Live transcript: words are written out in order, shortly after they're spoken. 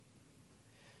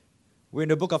We're in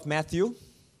the book of Matthew,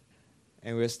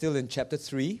 and we're still in chapter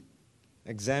 3,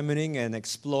 examining and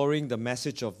exploring the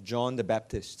message of John the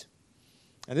Baptist.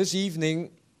 And this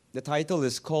evening, the title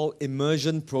is called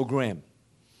Immersion Program.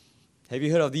 Have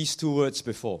you heard of these two words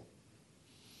before?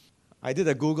 I did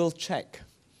a Google check,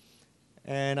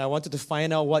 and I wanted to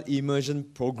find out what immersion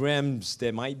programs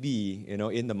there might be,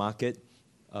 in the market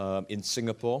in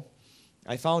Singapore.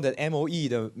 I found that MOE,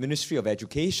 the Ministry of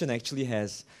Education, actually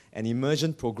has an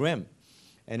immersion program,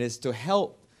 and it's to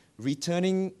help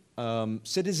returning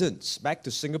citizens back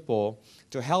to Singapore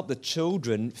to help the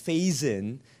children phase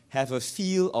in, have a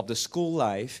feel of the school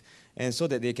life, and so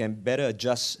that they can better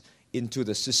adjust into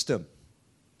the system.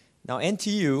 Now,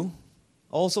 NTU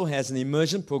also has an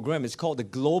immersion program. It's called the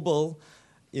Global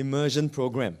Immersion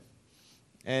Program.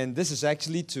 And this is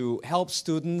actually to help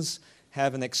students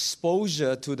have an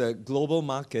exposure to the global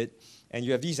market, and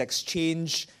you have these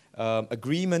exchange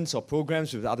agreements or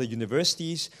programs with other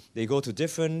universities. They go to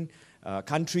different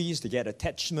countries, they get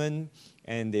attachment,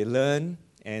 and they learn,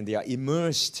 and they are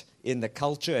immersed in the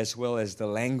culture as well as the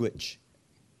language.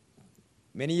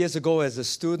 Many years ago, as a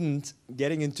student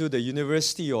getting into the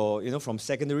university or, from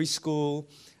secondary school,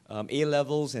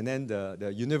 A-levels, and then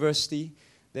the university,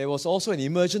 there was also an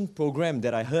immersion program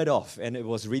that I heard of, and it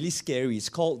was really scary. It's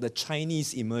called the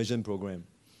Chinese Immersion Program.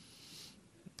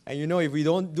 And if we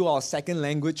don't do our second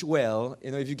language well,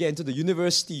 if you get into the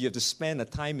university, you have to spend a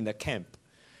time in a camp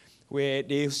where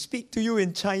they speak to you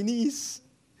in Chinese.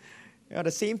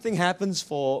 The same thing happens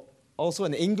for also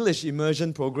an English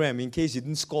immersion program. In case you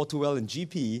didn't score too well in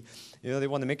GP, they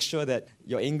want to make sure that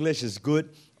your English is good,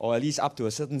 or at least up to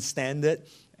a certain standard,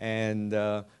 and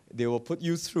they will put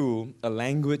you through a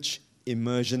language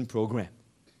immersion program.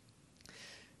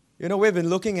 We've been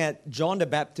looking at John the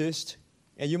Baptist,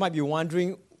 and you might be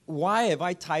wondering, why have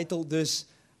I titled this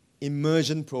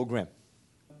immersion program?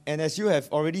 And as you have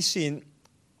already seen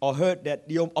or heard, that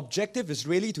the objective is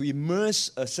really to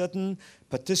immerse a certain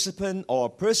participant or a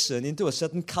person into a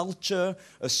certain culture,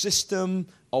 a system,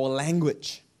 or a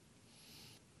language.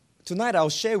 Tonight I'll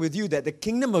share with you that the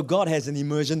Kingdom of God has an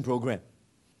immersion program.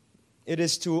 It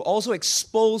is to also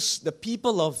expose the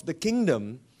people of the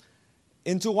kingdom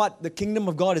into what the Kingdom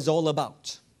of God is all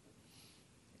about.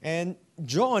 And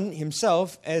John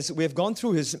himself, as we have gone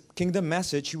through his kingdom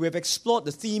message, we have explored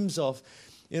the themes of,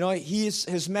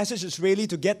 his message is really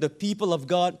to get the people of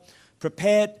God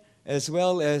prepared as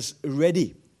well as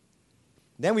ready.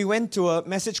 Then we went to a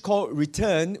message called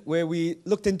Return, where we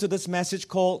looked into this message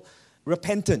called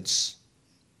Repentance.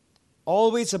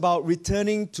 Always about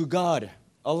returning to God,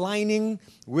 aligning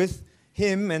with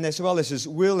Him and as well as His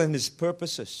will and His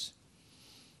purposes.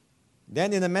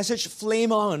 Then in the message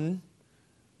Flame On,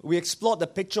 we explored the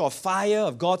picture of fire,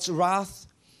 of God's wrath,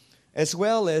 as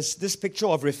well as this picture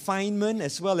of refinement,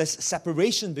 as well as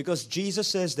separation, because Jesus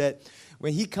says that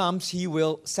when He comes, He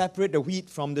will separate the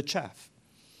wheat from the chaff.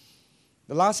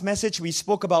 The last message, we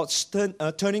spoke about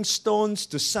turning stones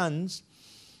to sons,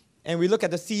 and we look at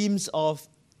the themes of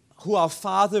who our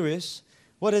Father is,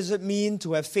 what does it mean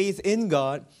to have faith in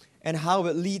God, and how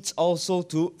it leads also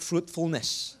to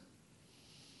fruitfulness.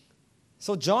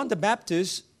 So John the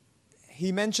Baptist,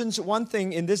 he mentions one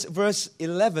thing in this verse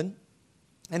 11,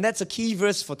 and that's a key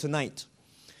verse for tonight.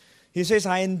 He says,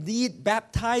 I indeed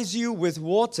baptize you with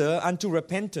water unto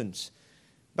repentance,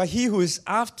 but he who is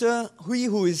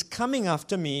coming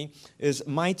after me is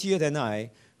mightier than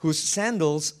I, whose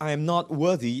sandals I am not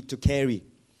worthy to carry.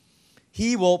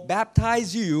 He will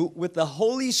baptize you with the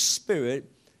Holy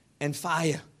Spirit and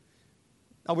fire.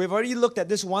 Now, we've already looked at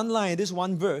this one line, this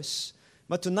one verse,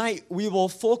 but tonight we will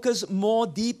focus more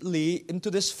deeply into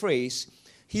this phrase,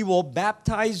 He will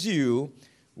baptize you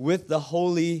with the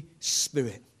Holy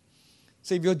Spirit.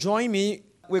 So if you'll join me,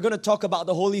 we're going to talk about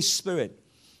the Holy Spirit.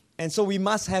 And so we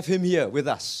must have Him here with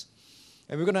us.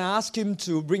 And we're going to ask Him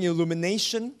to bring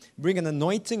illumination, bring an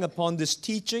anointing upon this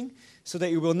teaching, so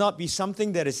that it will not be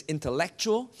something that is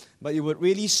intellectual, but it would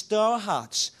really stir our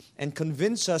hearts and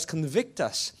convict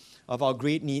us of our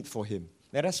great need for Him.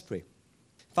 Let us pray.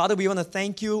 Father, we want to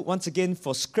thank You once again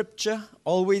for Scripture.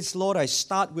 Always, Lord, I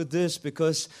start with this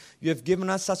because You have given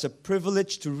us such a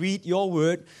privilege to read Your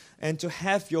Word and to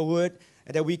have Your Word,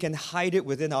 and that we can hide it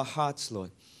within our hearts,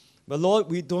 Lord. But Lord,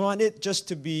 we don't want it just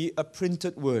to be a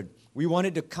printed word. We want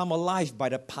it to come alive by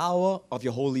the power of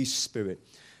Your Holy Spirit.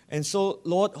 And so,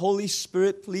 Lord, Holy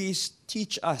Spirit, please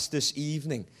teach us this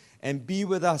evening and be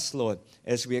with us, Lord,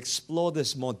 as we explore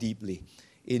this more deeply.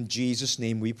 In Jesus'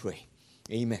 name we pray.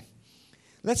 Amen.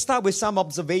 Let's start with some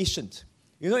observations.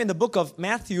 In the book of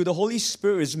Matthew, the Holy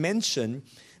Spirit is mentioned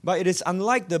But it is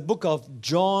unlike the book of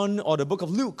John or the book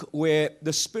of Luke, where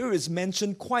the Spirit is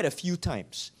mentioned quite a few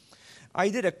times. I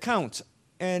did a count,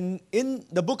 and in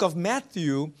the book of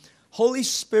Matthew, Holy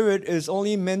Spirit is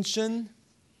only mentioned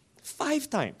 5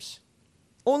 times.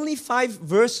 Only 5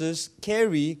 verses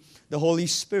carry the Holy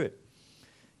Spirit.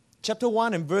 Chapter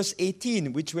 1 and verse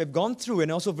 18, which we have gone through,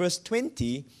 and also verse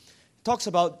 20, talks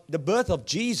about the birth of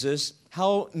Jesus,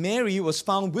 how Mary was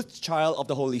found with child of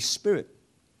the Holy Spirit.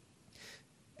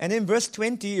 And in verse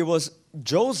 20, it was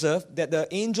Joseph that the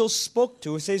angel spoke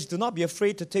to. It says, "Do not be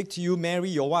afraid to take to you Mary,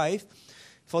 your wife,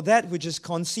 for that which is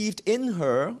conceived in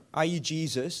her," i.e.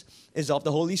 Jesus, "is of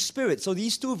the Holy Spirit." So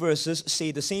these 2 verses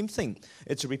say the same thing.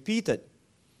 It's repeated.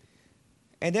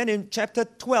 And then in chapter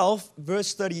 12,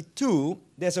 verse 32,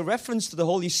 there's a reference to the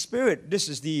Holy Spirit. This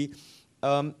is the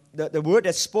word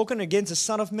that's spoken against the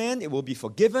Son of Man, it will be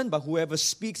forgiven, but whoever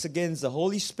speaks against the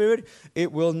Holy Spirit,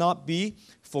 it will not be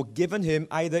forgiven him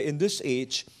either in this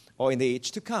age or in the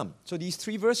age to come. So these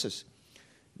 3 verses.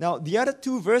 Now, the other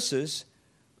 2 verses,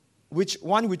 which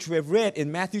we have read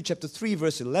in Matthew chapter 3,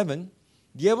 verse 11,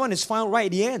 the other one is found right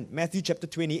at the end, Matthew chapter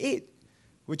 28,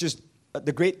 which is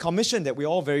the Great Commission that we're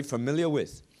all very familiar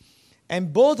with.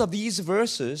 And both of these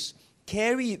verses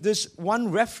carry this one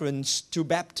reference to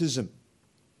baptism.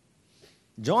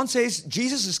 John says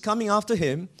Jesus is coming after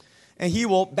him, and he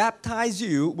will baptize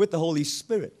you with the Holy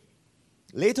Spirit.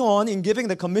 Later on, in giving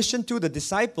the commission to the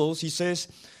disciples, he says,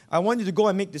 "I want you to go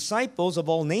and make disciples of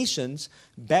all nations,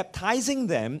 baptizing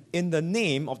them in the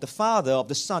name of the Father, of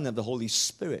the Son, and of the Holy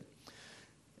Spirit."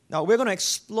 Now, we're going to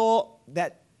explore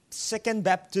that second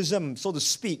baptism, so to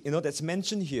speak, that's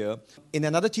mentioned here in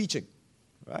another teaching,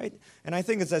 right? And I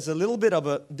think there's a little bit of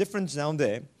a difference down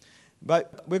there.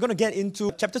 But we're going to get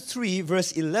into chapter 3,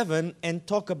 verse 11, and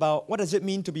talk about what does it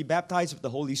mean to be baptized with the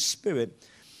Holy Spirit.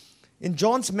 In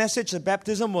John's message, the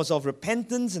baptism was of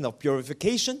repentance and of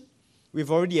purification. We've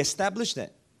already established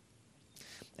that.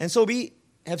 And so we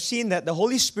have seen that the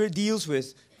Holy Spirit deals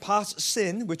with past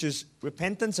sin, which is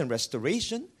repentance and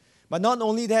restoration. But not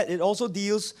only that, he also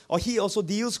deals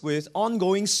with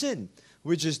ongoing sin,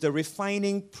 which is the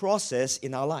refining process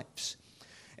in our lives.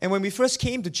 And when we first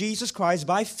came to Jesus Christ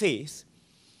by faith,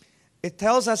 it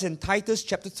tells us in Titus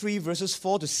chapter 3, verses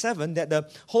 4 to 7, that the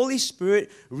Holy Spirit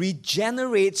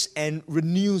regenerates and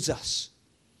renews us.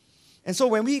 And so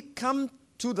when we come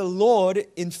to the Lord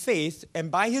in faith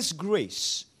and by His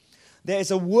grace, there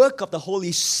is a work of the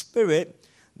Holy Spirit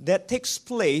that takes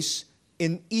place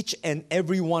in each and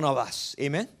every one of us.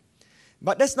 Amen?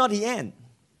 But that's not the end.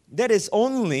 That is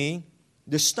only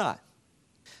the start.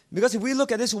 Because if we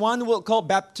look at this one word called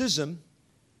baptism,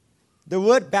 the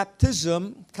word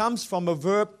baptism comes from a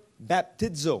verb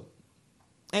baptizo.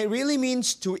 And it really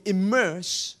means to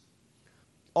immerse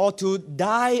or to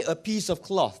dye a piece of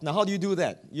cloth. Now, how do you do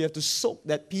that? You have to soak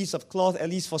that piece of cloth at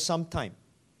least for some time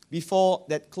before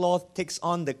that cloth takes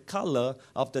on the color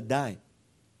of the dye.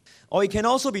 Or it can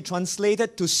also be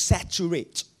translated to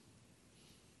saturate.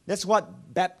 That's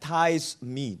what baptize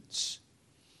means.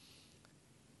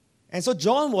 And so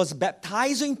John was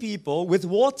baptizing people with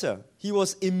water. He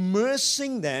was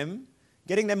immersing them,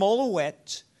 getting them all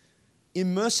wet,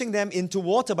 immersing them into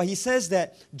water. But he says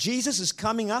that Jesus is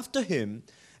coming after him,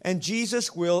 and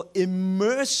Jesus will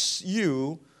immerse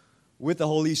you with the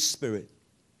Holy Spirit.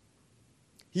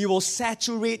 He will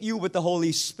saturate you with the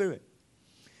Holy Spirit.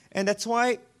 And that's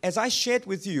why, as I shared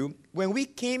with you, when we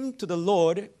came to the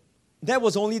Lord, that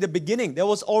was only the beginning. There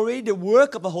was already the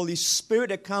work of the Holy Spirit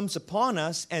that comes upon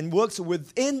us and works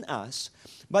within us.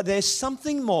 But there's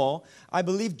something more. I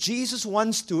believe Jesus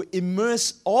wants to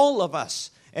immerse all of us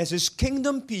as His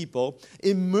kingdom people,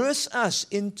 immerse us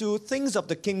into things of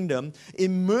the kingdom,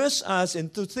 immerse us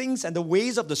into things and the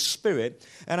ways of the Spirit.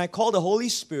 And I call the Holy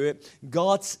Spirit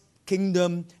God's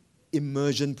Kingdom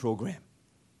Immersion Program.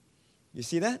 You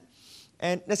see that?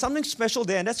 And there's something special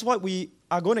there, and that's what we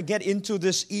are going to get into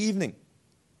this evening.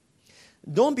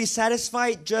 Don't be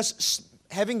satisfied just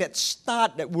having that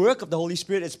start, that work of the Holy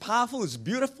Spirit. It's powerful, it's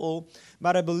beautiful,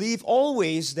 but I believe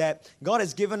always that God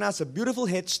has given us a beautiful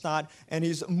head start, and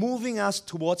He's moving us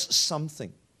towards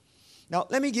something. Now,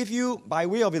 let me give you, by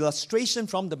way of illustration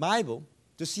from the Bible,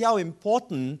 to see how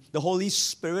important the Holy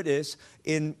Spirit is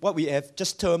in what we have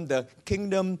just termed the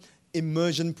Kingdom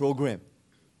Immersion Program.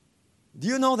 Do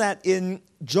you know that in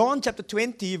John chapter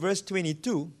 20, verse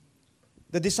 22,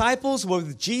 the disciples were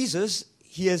with Jesus.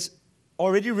 He has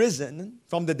already risen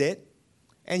from the dead,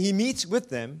 and He meets with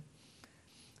them.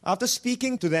 After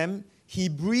speaking to them, He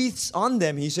breathes on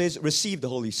them. He says, "Receive the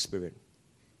Holy Spirit."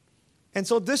 And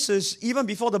so this is even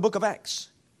before the book of Acts.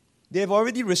 They have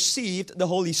already received the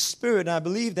Holy Spirit, and I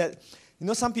believe that You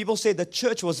know, some people say the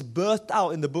church was birthed out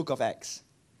in the book of Acts.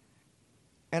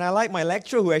 And I like my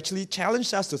lecturer who actually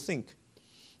challenged us to think,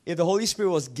 if the Holy Spirit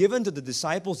was given to the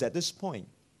disciples at this point,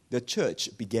 the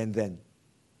church began then.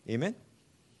 Amen?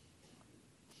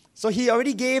 So he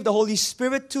already gave the Holy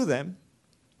Spirit to them.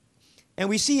 And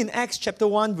we see in Acts chapter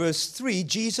 1 verse 3,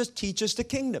 Jesus teaches the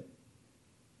kingdom.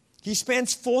 He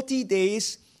spends 40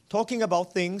 days talking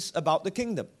about things about the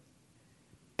kingdom.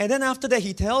 And then after that,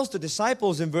 he tells the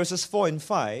disciples in verses 4 and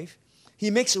 5, he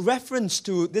makes reference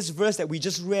to this verse that we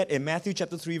just read in Matthew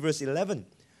chapter 3 verse 11.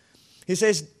 He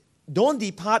says, don't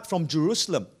depart from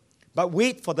Jerusalem, but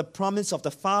wait for the promise of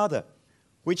the Father,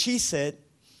 which he said,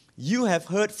 you have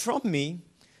heard from me,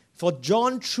 for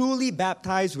John truly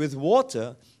baptized with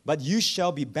water, but you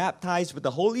shall be baptized with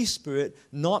the Holy Spirit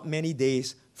not many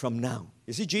days from now.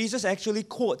 You see, Jesus actually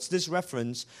quotes this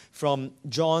reference from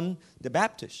John the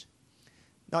Baptist.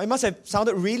 Now, it must have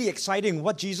sounded really exciting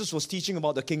what Jesus was teaching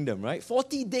about the kingdom, right?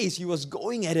 40 days, he was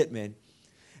going at it, man.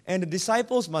 And the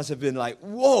disciples must have been like,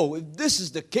 whoa, if this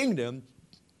is the kingdom,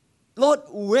 Lord,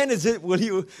 when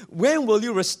will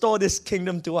you restore this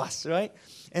kingdom to us, right?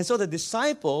 And so the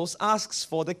disciples asks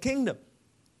for the kingdom.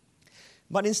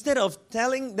 But instead of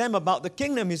telling them about the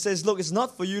kingdom, he says, look, it's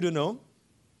not for you to know.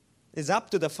 It's up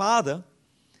to the Father.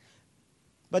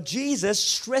 But Jesus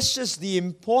stresses the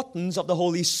importance of the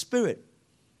Holy Spirit.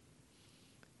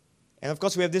 And of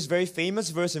course, we have this very famous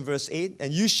verse in verse 8,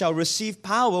 and you shall receive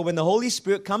power when the Holy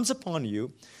Spirit comes upon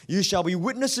you. You shall be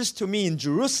witnesses to me in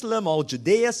Jerusalem, all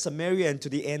Judea, Samaria, and to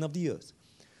the end of the earth.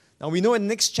 Now we know in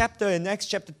next chapter, in Acts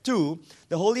chapter 2,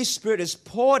 the Holy Spirit is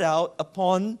poured out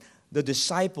upon the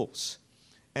disciples.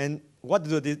 And what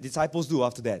do the disciples do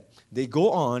after that? They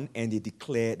go on and they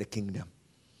declare the kingdom.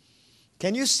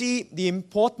 Can you see the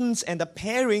importance and the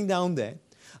pairing down there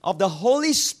of the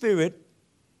Holy Spirit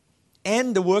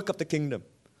and the work of the kingdom?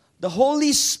 The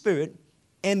Holy Spirit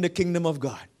and the kingdom of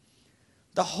God.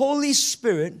 The Holy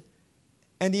Spirit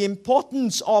and the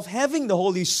importance of having the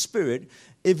Holy Spirit.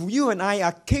 If you and I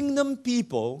are kingdom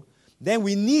people, then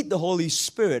we need the Holy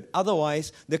Spirit.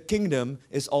 Otherwise, the kingdom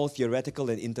is all theoretical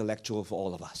and intellectual for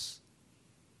all of us.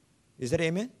 Is that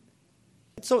amen?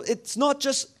 So it's not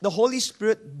just the Holy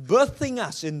Spirit birthing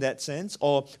us in that sense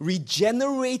or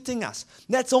regenerating us.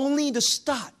 That's only the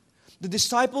start. The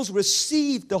disciples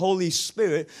received the Holy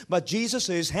Spirit, but Jesus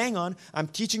says, hang on, I'm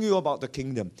teaching you about the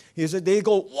kingdom. He said, they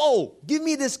go, whoa, give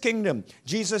me this kingdom.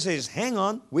 Jesus says, hang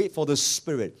on, wait for the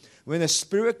Spirit. When the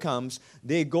Spirit comes,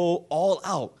 they go all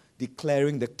out,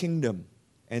 declaring the kingdom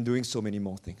and doing so many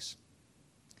more things.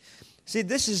 See,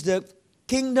 this is the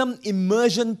kingdom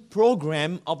immersion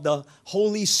program of the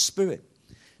Holy Spirit.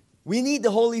 We need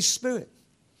the Holy Spirit.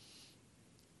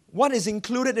 What is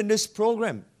included in this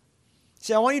program?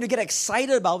 See, I want you to get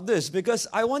excited about this because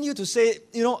I want you to say,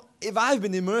 you know, if I've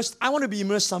been immersed, I want to be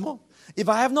immersed somehow. If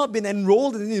I have not been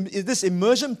enrolled in this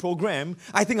immersion program,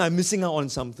 I think I'm missing out on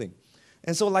something.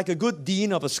 And so like a good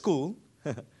dean of a school,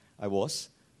 I was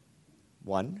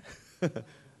one.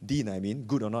 Dean, I mean,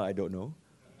 good or not, I don't know.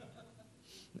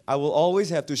 I will always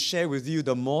have to share with you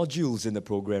the modules in the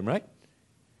program, right?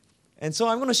 And so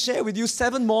I'm going to share with you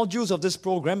 7 modules of this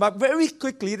program, but very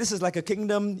quickly, this is like a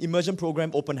kingdom immersion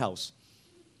program open house.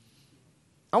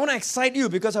 I want to excite you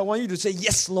because I want you to say,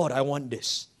 yes, Lord, I want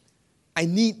this. I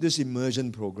need this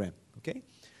immersion program, okay?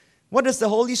 What does the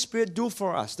Holy Spirit do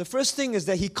for us? The first thing is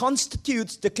that He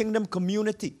constitutes the kingdom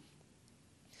community.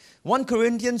 1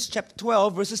 Corinthians chapter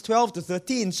 12, verses 12 to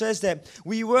 13 says that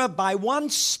we were by one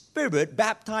Spirit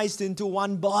baptized into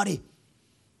one body.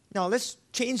 Now, let's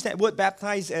change that word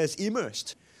baptized as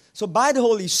immersed. So by the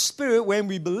Holy Spirit, when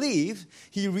we believe,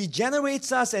 He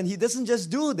regenerates us, and He doesn't just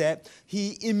do that,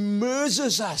 He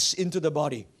immerses us into the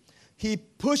body. He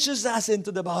pushes us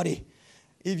into the body.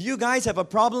 If you guys have a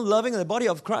problem loving the body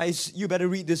of Christ, you better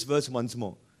read this verse once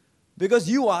more. Because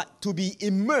you are to be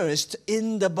immersed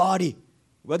in the body,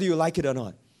 whether you like it or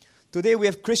not. Today we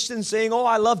have Christians saying, oh,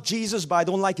 I love Jesus, but I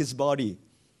don't like His body.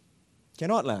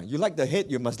 Cannot lah. You like the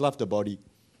head, you must love the body.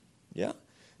 Yeah?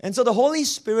 And so the Holy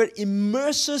Spirit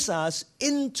immerses us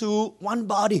into one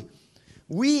body.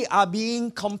 We are being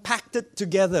compacted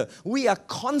together. We are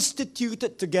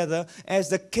constituted together as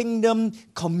the kingdom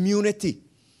community.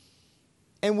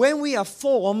 And when we are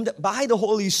formed by the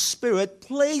Holy Spirit,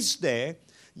 placed there,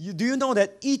 do you know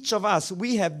that each of us,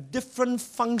 we have different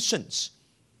functions?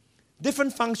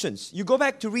 Different functions. You go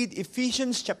back to read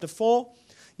Ephesians chapter 4.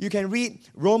 You can read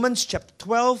Romans chapter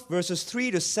 12, verses 3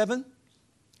 to 7.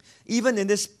 Even in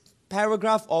this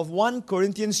paragraph of 1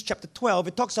 Corinthians chapter 12,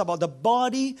 it talks about the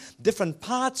body, different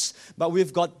parts, but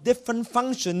we've got different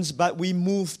functions, but we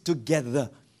move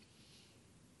together.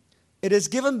 It is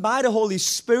given by the Holy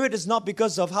Spirit. It's not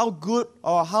because of how good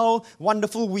or how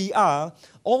wonderful we are.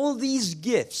 All these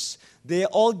gifts, they're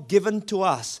all given to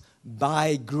us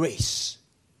by grace.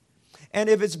 And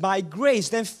if it's by grace,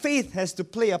 then faith has to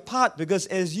play a part, because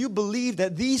as you believe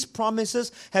that these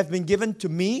promises have been given to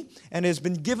me and has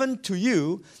been given to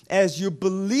you, as you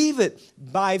believe it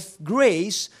by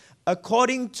grace,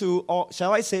 according to, or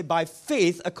shall I say by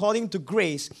faith, according to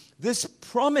grace, this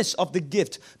promise of the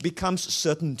gift becomes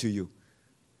certain to you.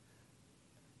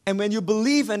 And when you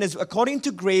believe and it's according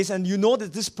to grace and you know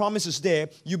that this promise is there,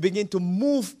 you begin to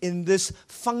move in this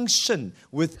function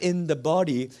within the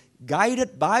body,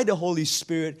 guided by the Holy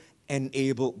Spirit,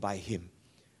 enabled by Him.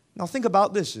 Now think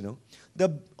about this,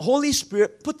 The Holy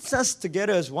Spirit puts us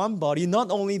together as one body.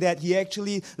 Not only that, He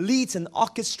actually leads and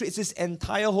orchestrates His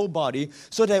entire whole body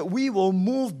so that we will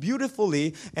move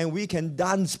beautifully and we can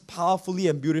dance powerfully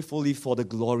and beautifully for the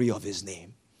glory of His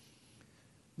name.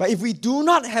 But if we do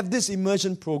not have this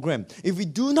immersion program, if we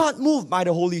do not move by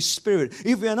the Holy Spirit,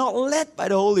 if we are not led by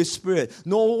the Holy Spirit,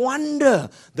 no wonder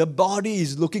the body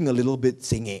is looking a little bit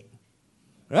singing.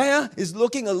 Right? It's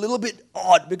looking a little bit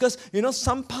odd because,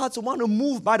 some parts want to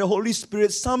move by the Holy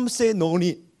Spirit. Some say no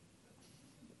need.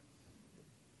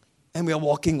 And we are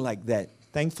walking like that.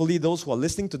 Thankfully, those who are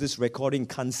listening to this recording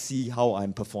can't see how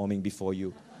I'm performing before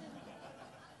you.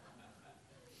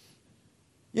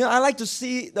 I like to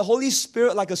see the Holy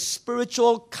Spirit like a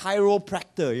spiritual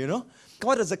chiropractor,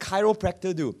 What does a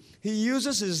chiropractor do? He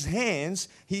uses his hands,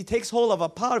 he takes hold of a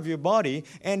part of your body,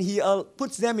 and he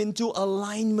puts them into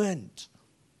alignment.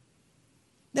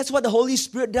 That's what the Holy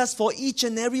Spirit does for each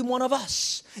and every one of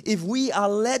us. If we are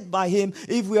led by Him,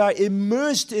 if we are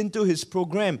immersed into His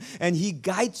program, and He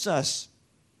guides us.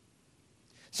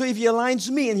 So if He aligns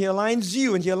me and He aligns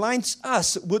you and He aligns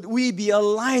us, would we be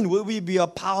aligned? Would we be a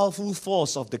powerful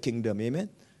force of the kingdom? Amen?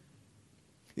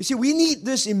 You see, we need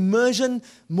this immersion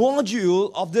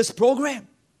module of this program.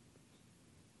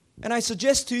 And I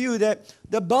suggest to you that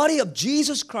the body of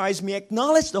Jesus Christ may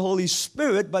acknowledge the Holy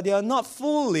Spirit, but they are not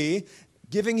fully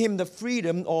giving Him the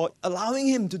freedom or allowing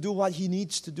Him to do what He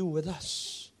needs to do with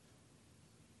us.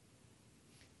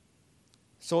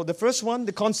 So the first one,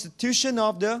 the constitution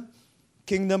of the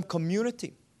kingdom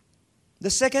community. The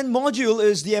second module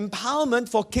is the empowerment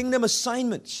for kingdom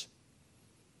assignments.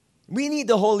 We need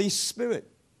the Holy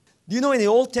Spirit. Do you know in the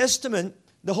Old Testament,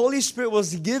 the Holy Spirit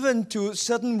was given to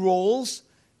certain roles,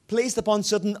 placed upon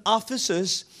certain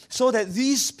offices, so that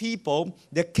these people,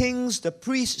 the kings, the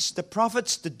priests, the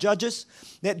prophets, the judges,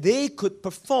 that they could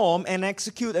perform and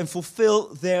execute and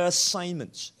fulfill their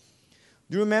assignments.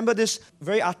 Do you remember this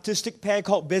very artistic pair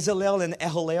called Bezalel and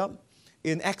Aholiab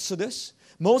in Exodus?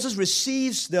 Moses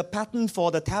receives the pattern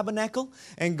for the tabernacle,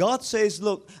 and God says,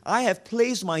 look, I have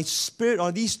placed my spirit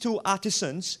on these two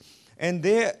artisans, and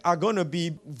they are going to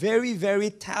be very,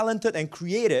 very talented and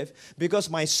creative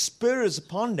because my spirit is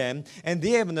upon them, and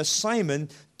they have an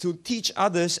assignment to teach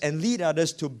others and lead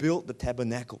others to build the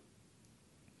tabernacle.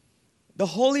 The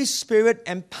Holy Spirit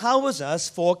empowers us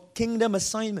for kingdom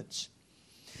assignments.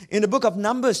 In the book of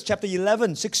Numbers, chapter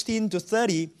 11, 16 to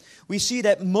 30, we see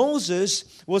that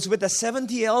Moses was with the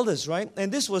 70 elders, right?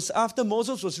 And this was after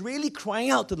Moses was really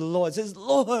crying out to the Lord. He says,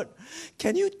 Lord,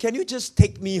 can you just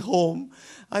take me home?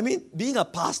 I mean, being a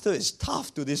pastor is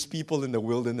tough to these people in the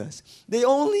wilderness. They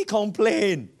only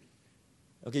complain.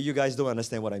 Okay, you guys don't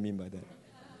understand what I mean by that.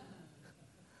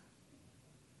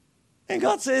 And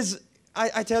God says,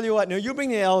 I tell you what, now you bring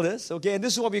the elders, okay, and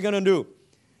this is what we're going to do.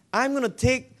 I'm going to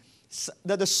take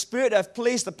the Spirit I've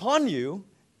placed upon you,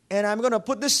 and I'm going to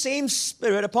put the same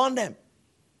Spirit upon them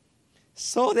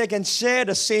so they can share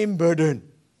the same burden.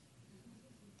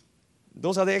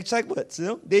 Those are the exact words.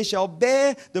 They shall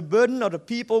bear the burden of the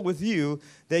people with you,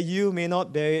 that you may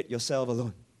not bear it yourself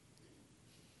alone.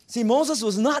 See, Moses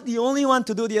was not the only one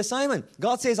to do the assignment.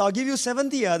 God says, I'll give you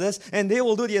 70 others, and they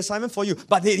will do the assignment for you,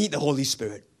 but they need the Holy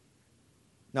Spirit.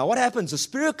 Now what happens? The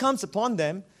Spirit comes upon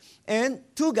them, and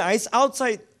two guys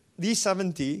outside these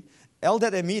 70,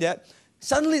 Eldad and Medad,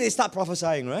 suddenly they start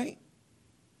prophesying, right?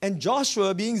 And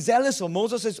Joshua, being zealous for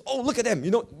Moses, says, oh, look at them.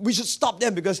 We should stop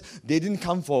them because they didn't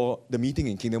come for the meeting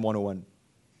in Kingdom 101.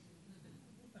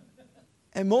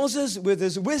 And Moses, with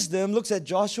his wisdom, looks at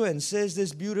Joshua and says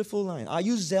this beautiful line, are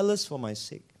you zealous for my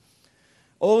sake?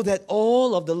 Oh, that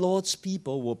all of the Lord's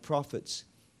people were prophets.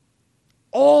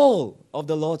 All of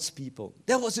the Lord's people.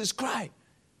 That was his cry.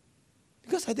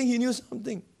 Because I think he knew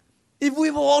something. If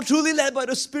we were all truly led by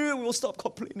the Spirit, we will stop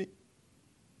complaining.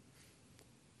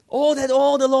 Oh, that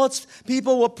all the Lord's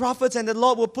people were prophets and the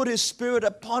Lord will put His Spirit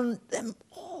upon them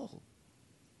all.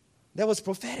 That was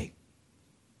prophetic.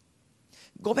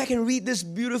 Go back and read this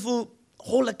beautiful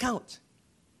whole account.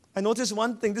 I noticed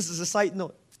one thing, this is a side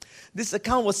note. This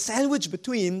account was sandwiched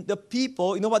between the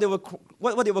people. You know what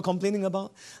they were complaining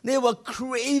about? They were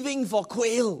craving for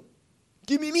quail.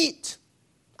 Give me meat.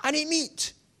 I need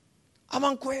meat. I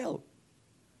want quail.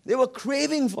 They were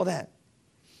craving for that.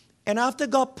 And after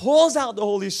God pours out the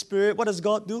Holy Spirit, what does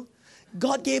God do?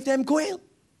 God gave them quail.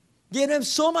 Gave them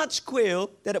so much quail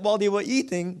that while they were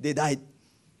eating, they died.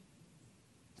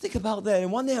 Think about that.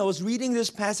 And one day I was reading this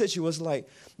passage. It was like,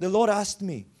 the Lord asked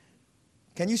me,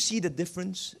 can you see the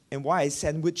difference and why I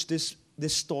sandwiched this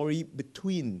story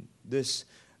between this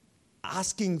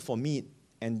asking for meat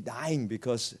and dying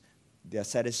because they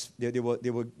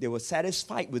were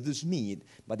satisfied with this meat,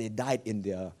 but they died in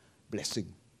their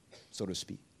blessing, so to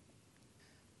speak.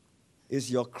 Is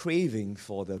your craving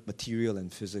for the material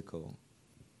and physical,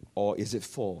 or is it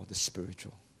for the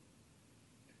spiritual?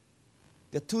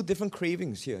 There are two different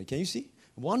cravings here. Can you see?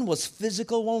 One was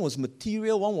physical, one was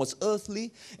material, one was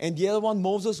earthly, and the other one,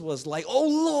 Moses, was like, oh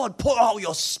Lord, pour out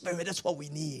your Spirit. That's what we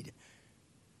need.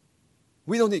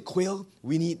 We don't need quail,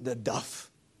 we need the dove.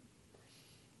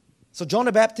 So John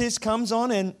the Baptist comes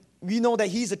on, and we know that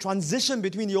he's a transition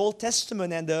between the Old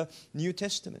Testament and the New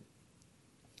Testament.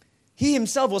 He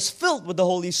himself was filled with the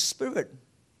Holy Spirit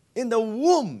in the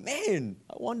womb. Man,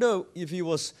 I wonder if he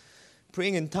was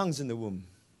praying in tongues in the womb.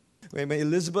 When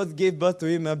Elizabeth gave birth to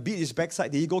him, beat his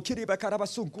backside, he go, that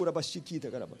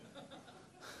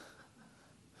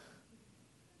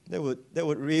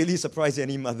would really surprise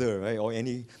any mother, right, or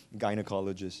any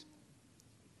gynecologist.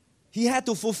 He had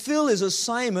to fulfill his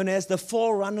assignment as the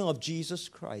forerunner of Jesus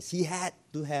Christ. He had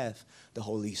to have the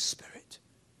Holy Spirit.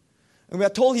 And we are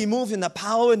told he moved in the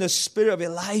power and the spirit of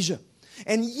Elijah.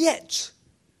 And yet,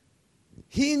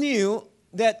 he knew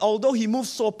that although he moved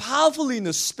so powerfully in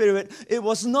the Spirit, it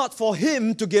was not for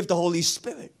him to give the Holy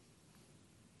Spirit.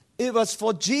 It was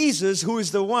for Jesus, who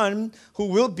is the one who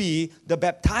will be the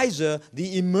baptizer,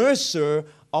 the immerser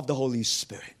of the Holy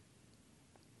Spirit.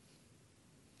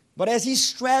 But as he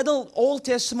straddled Old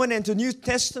Testament and to New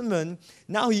Testament,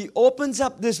 now he opens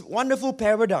up this wonderful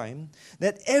paradigm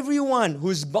that everyone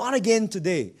who is born again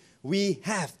today, we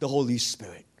have the Holy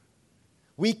Spirit.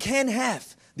 We can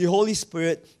have the Holy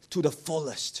Spirit to the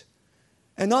fullest.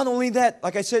 And not only that,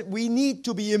 like I said, we need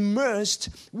to be immersed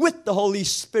with the Holy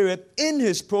Spirit in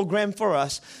His program for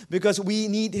us because we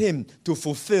need Him to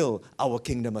fulfill our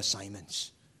kingdom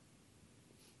assignments.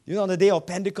 You know, on the day of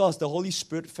Pentecost, the Holy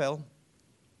Spirit fell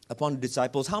upon the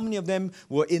disciples. How many of them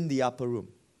were in the upper room?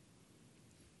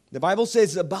 The Bible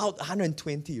says about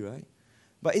 120, right?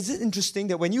 But is it interesting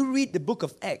that when you read the book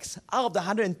of Acts, out of the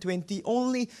 120,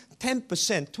 only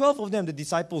 10%, 12 of them, the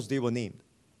disciples, they were named.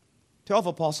 12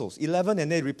 apostles, 11,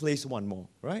 and they replaced one more,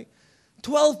 right?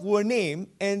 12 were named,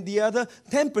 and the other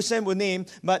 10% were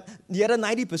named, but the other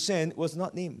 90% were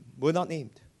not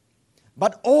named.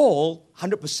 But all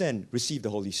 100% received the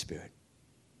Holy Spirit.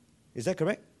 Is that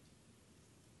correct?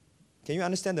 Can you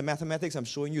understand the mathematics? I'm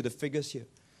showing you the figures here.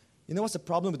 You know what's the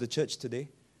problem with the church today?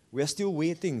 We are still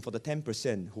waiting for the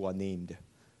 10% who are named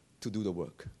to do the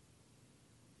work.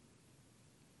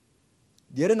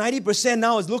 The other 90%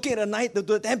 now is looking at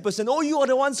the 10%. Oh, you are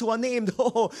the ones who are named.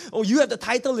 Oh, you have the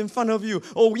title in front of you.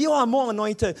 Oh, you are more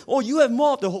anointed. Oh, you have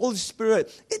more of the Holy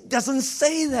Spirit. It doesn't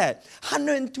say that.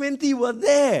 120 were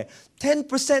there.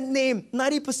 10% named,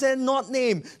 90% not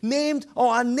named. Named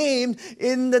or unnamed,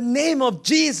 in the name of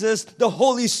Jesus, the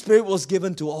Holy Spirit was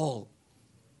given to all.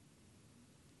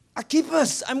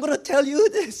 Archippus, I'm going to tell you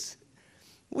this.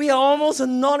 We are almost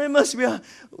anonymous. We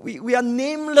are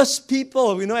nameless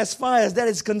people, as far as that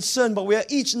is concerned. But we are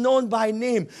each known by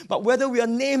name. But whether we are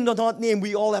named or not named,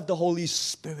 we all have the Holy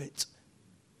Spirit.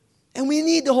 And we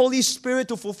need the Holy Spirit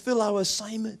to fulfill our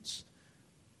assignments.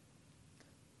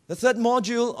 The third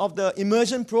module of the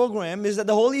immersion program is that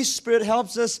the Holy Spirit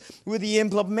helps us with the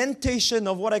implementation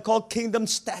of what I call kingdom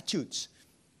statutes.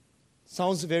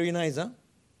 Sounds very nice, huh?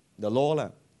 The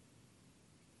law.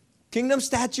 Kingdom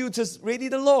statutes is really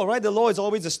the law, right? The law is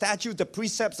always the statute, the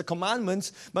precepts, the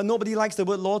commandments, but nobody likes the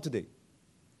word law today.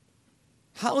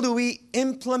 How do we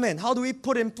implement? How do we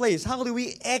put in place? How do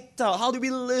we act out? How do we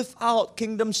live out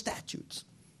kingdom statutes?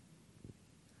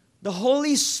 The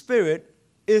Holy Spirit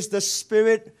is the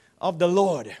Spirit of the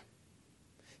Lord.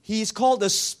 He is called the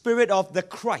Spirit of the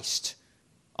Christ,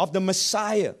 of the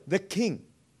Messiah, the King.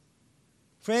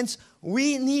 Friends,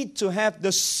 we need to have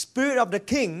the Spirit of the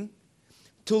King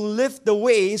to live the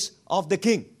ways of the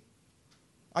King.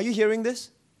 Are you hearing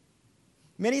this?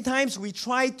 Many times we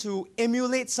try to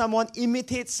emulate someone,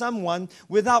 imitate someone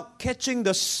without catching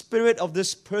the spirit of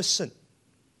this person.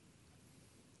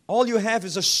 All you have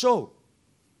is a show.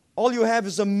 All you have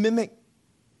is a mimic.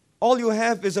 all you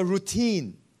have is a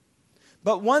routine.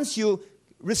 But once you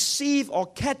receive or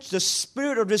catch the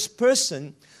spirit of this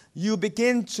person, you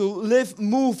begin to live,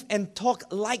 move, and talk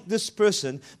like this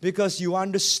person because you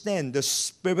understand the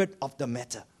spirit of the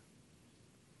matter.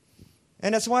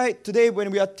 And that's why today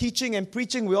when we are teaching and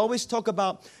preaching, we always talk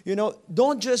about,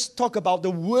 don't just talk about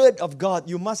the Word of God.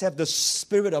 You must have the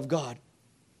Spirit of God.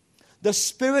 The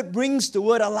Spirit brings the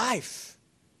Word alive.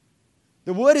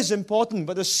 The Word is important,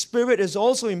 but the Spirit is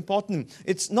also important.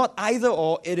 It's not either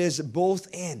or, it is both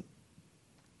and.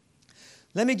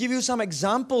 Let me give you some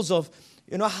examples of,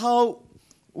 how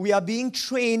we are being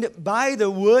trained by the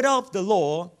Word of the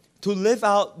law to live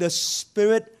out the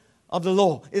Spirit of the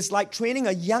law. It's like training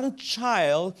a young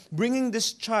child, bringing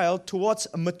this child towards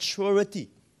maturity.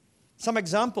 Some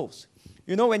examples.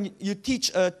 When you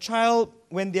teach a child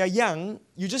when they are young,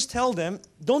 you just tell them,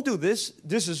 don't do this,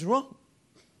 this is wrong.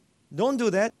 Don't do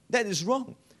that, that is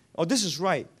wrong. Or this is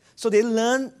right. So they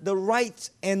learn the right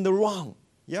and the wrong.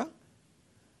 Yeah?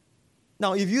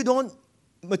 Now, if you don't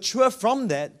mature from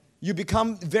that, you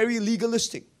become very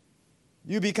legalistic.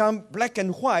 You become black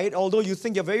and white, although you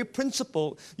think you're very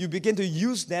principled, you begin to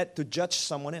use that to judge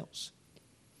someone else.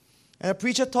 And a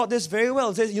preacher taught this very well.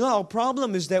 He says, our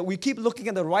problem is that we keep looking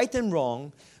at the right and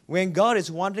wrong when God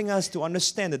is wanting us to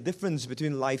understand the difference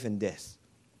between life and death.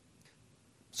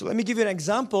 So let me give you an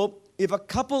example. If a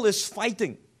couple is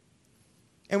fighting,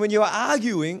 and when you are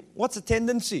arguing, what's the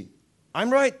tendency?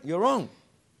 I'm right, you're wrong.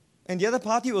 And the other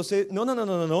party will say,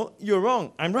 no, you're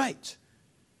wrong, I'm right.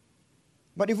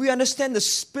 But if we understand the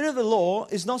spirit of the law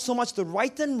is not so much the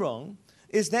right and wrong,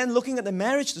 is then looking at the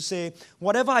marriage to say,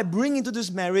 whatever I bring into this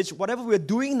marriage, whatever we're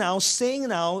doing now, saying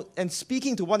now, and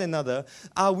speaking to one another,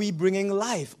 are we bringing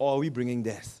life or are we bringing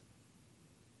death?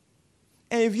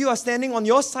 And if you are standing on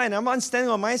your side and I'm not standing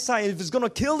on my side, if it's going to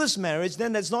kill this marriage,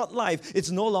 then that's not life.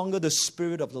 It's no longer the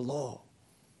spirit of the law.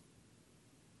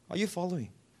 Are you following?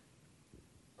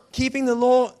 Keeping the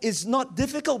law is not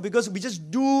difficult because we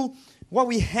just do what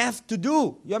we have to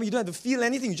do. You don't have to feel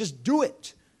anything, you just do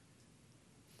it.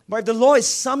 But if the law is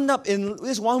summed up in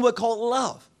this one word called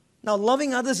love. Now,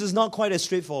 loving others is not quite as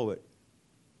straightforward.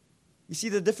 You see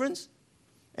the difference?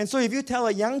 And so if you tell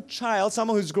a young child,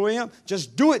 someone who's growing up,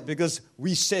 just do it because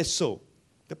we say so,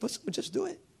 the person will just do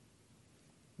it.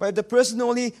 But if the person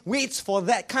only waits for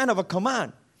that kind of a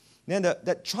command, then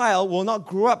that child will not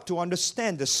grow up to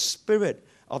understand the spirit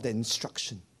of the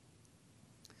instruction.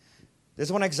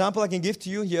 There's one example I can give to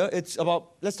you here. Let's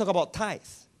talk about tithe.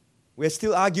 We're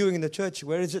still arguing in the church,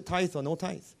 where is it tithe or no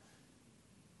tithe?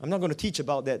 I'm not going to teach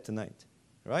about that tonight,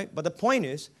 right? But the point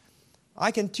is,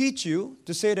 I can teach you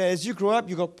to say that as you grow up,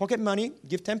 you got pocket money,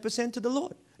 give 10% to the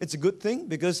Lord. It's a good thing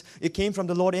because it came from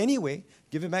the Lord anyway.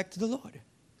 Give it back to the Lord.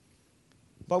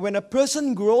 But when a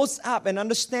person grows up and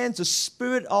understands the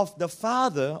Spirit of the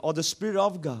Father or the Spirit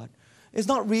of God, it's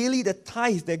not really the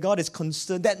tithe that God is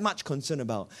that much concerned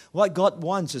about. What God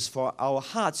wants is for our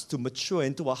hearts to mature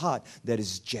into a heart that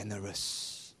is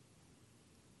generous.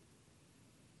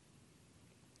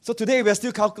 So today we're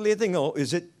still calculating,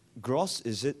 is it gross?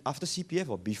 Is it after CPF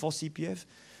or before CPF?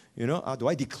 Do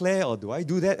I declare or do I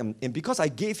do that? And because I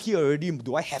gave here already,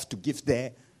 do I have to give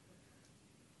there?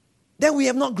 Then we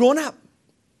have not grown up.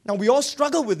 Now we all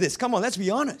struggle with this. Come on, let's be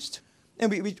honest.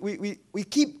 And we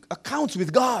keep accounts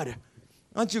with God.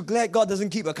 Aren't you glad God doesn't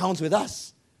keep accounts with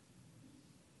us?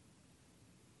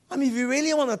 If you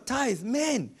really want to tithe,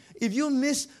 man, if you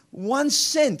miss 1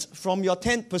 cent from your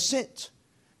 10%,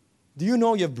 do you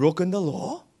know you've broken the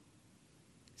law?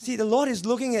 See, the Lord is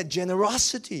looking at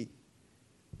generosity.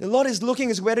 The Lord is looking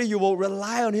at whether you will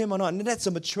rely on Him or not. And that's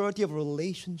a maturity of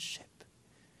relationship.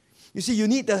 You see, you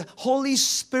need the Holy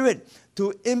Spirit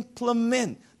to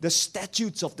implement the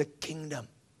statutes of the kingdom.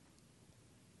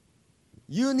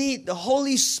 You need the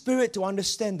Holy Spirit to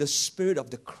understand the Spirit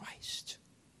of the Christ.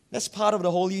 That's part of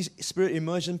the Holy Spirit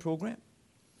immersion program.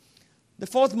 The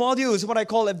fourth module is what I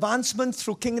call advancement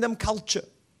through kingdom culture.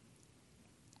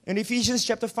 In Ephesians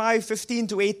chapter 5, 15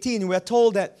 to 18, we are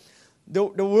told that the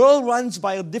world runs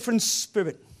by a different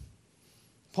spirit.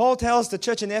 Paul tells the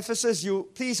church in Ephesus, you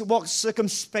please walk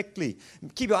circumspectly.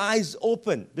 Keep your eyes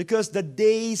open because the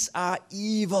days are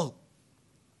evil.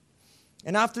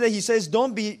 And after that he says,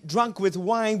 don't be drunk with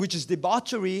wine, which is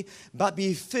debauchery, but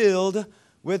be filled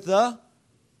with the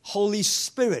Holy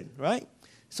Spirit, right?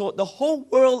 So the whole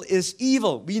world is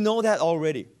evil. We know that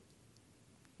already.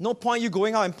 No point you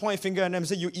going out and point a finger at them and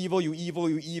say, you evil, you evil,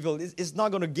 you evil. It's not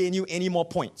going to gain you any more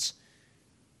points.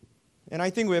 And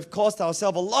I think we have caused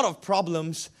ourselves a lot of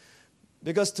problems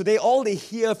because today all they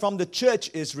hear from the church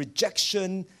is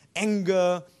rejection,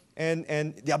 anger,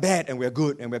 and they are bad and we're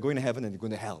good and we're going to heaven and we're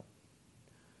going to hell.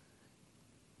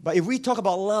 But if we talk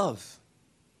about love,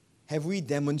 have we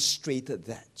demonstrated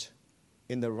that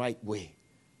in the right way,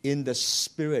 in the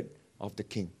spirit of the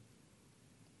King?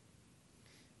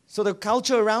 So the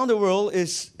culture around the world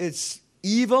is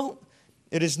evil.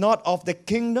 It is not of the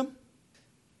kingdom.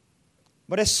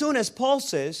 But as soon as Paul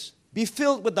says, be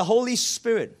filled with the Holy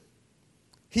Spirit,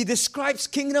 he describes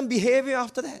kingdom behavior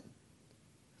after that.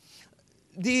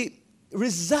 The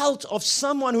result of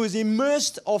someone who is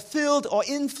immersed or filled or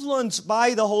influenced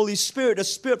by the Holy Spirit, the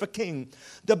Spirit of a King,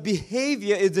 the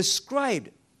behavior is described.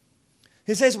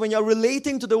 He says when you're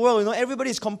relating to the world,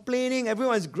 everybody's complaining,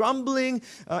 everyone's grumbling,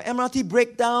 MRT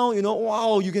breakdown,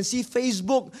 wow, you can see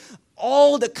Facebook,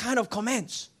 all the kind of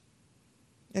comments.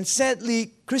 And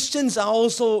sadly, Christians are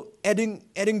also adding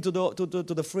to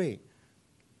the fray.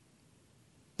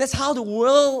 That's how the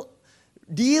world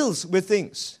deals with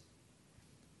things.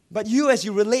 But you, as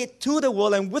you relate to the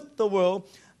world and with the world,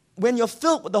 when you're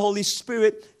filled with the Holy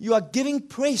Spirit, you are giving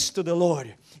praise to the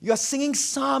Lord. You are singing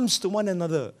psalms to one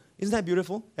another. Isn't that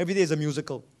beautiful? Every day is a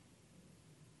musical.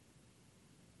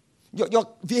 Your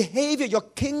behavior, your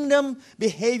kingdom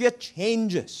behavior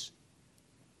changes.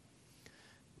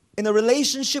 In a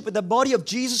relationship with the body of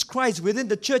Jesus Christ within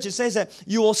the church, it says that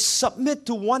you will submit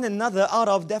to one another out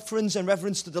of deference and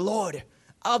reverence to the Lord,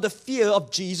 out of the fear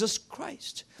of Jesus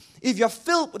Christ. If you're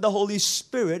filled with the Holy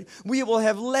Spirit, we will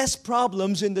have less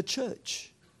problems in the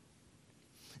church.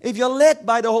 If you're led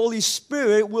by the Holy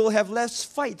Spirit, we'll have less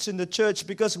fights in the church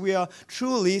because we are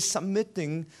truly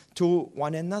submitting to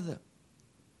one another.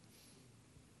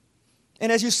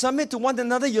 And as you submit to one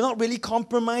another, you're not really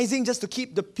compromising just to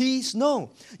keep the peace. No.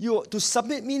 To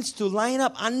submit means to line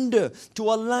up under, to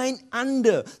align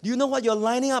under. Do you know what you're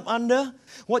lining up under?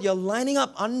 What you're lining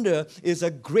up under is a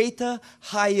greater,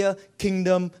 higher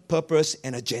kingdom purpose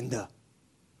and agenda.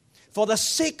 For the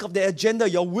sake of the agenda,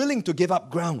 you're willing to give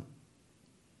up ground.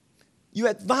 You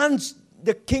advance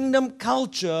the kingdom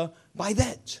culture by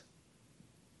that.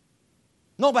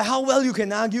 Not by how well you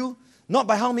can argue, not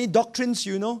by how many doctrines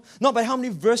you know, not by how many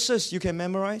verses you can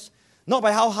memorize, not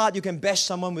by how hard you can bash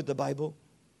someone with the Bible.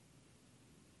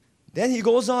 Then he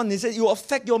goes on, he says, you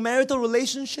affect your marital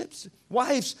relationships.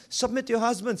 Wives, submit to your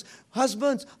husbands.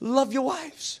 Husbands, love your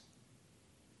wives.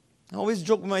 I always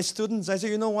joke with my students, I say,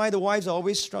 you know why the wives are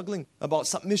always struggling about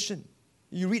submission?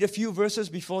 You read a few verses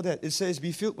before that, it says,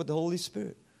 be filled with the Holy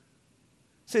Spirit.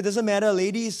 So it doesn't matter,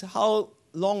 ladies, how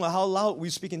long or how loud we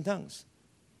speak in tongues.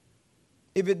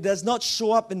 If it does not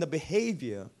show up in the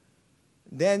behavior,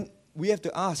 then we have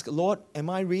to ask, Lord, am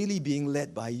I really being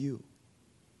led by you?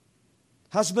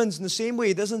 Husbands, in the same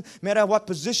way, it doesn't matter what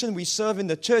position we serve in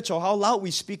the church or how loud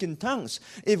we speak in tongues.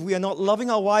 If we are not loving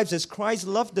our wives as Christ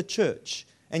loved the church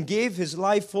and gave his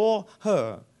life for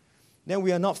her, then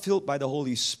we are not filled by the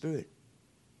Holy Spirit.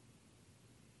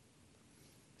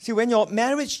 See, when your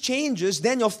marriage changes,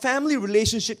 then your family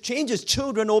relationship changes.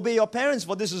 Children, obey your parents,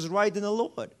 for this is right in the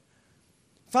Lord.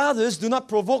 Fathers, do not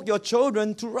provoke your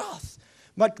children to wrath,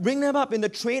 but bring them up in the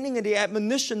training and the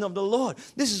admonition of the Lord.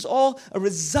 This is all a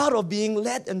result of being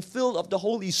led and filled of the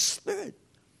Holy Spirit.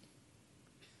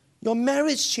 Your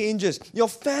marriage changes. Your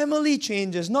family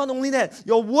changes. Not only that,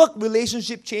 your work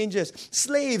relationship changes.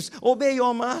 Slaves, obey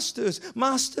your masters.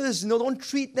 Masters, don't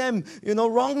treat them,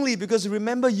 wrongly, because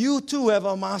remember, you too have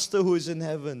a master who is in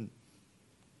heaven.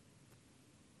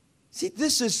 See,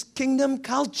 this is kingdom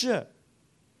culture.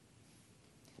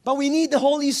 But we need the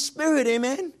Holy Spirit,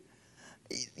 amen?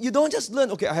 You don't just learn,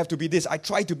 okay, I have to be this, I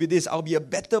try to be this, I'll be a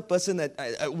better person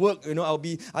at work,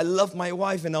 I love my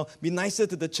wife and I'll be nicer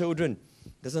to the children.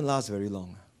 It doesn't last very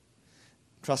long.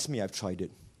 Trust me, I've tried it.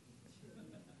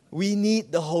 We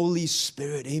need the Holy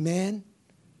Spirit, amen?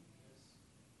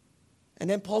 And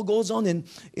then Paul goes on in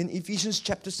Ephesians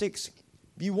chapter 6,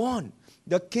 be warned,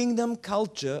 the kingdom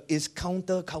culture is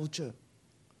counter-culture.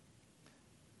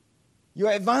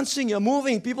 You're advancing, you're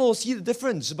moving, people will see the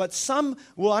difference. But some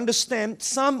will understand,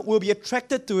 some will be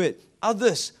attracted to it,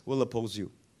 others will oppose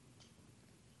you.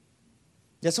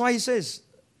 That's why he says,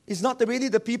 it's not really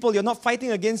the people, you're not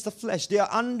fighting against the flesh. They are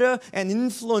under an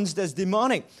influence that's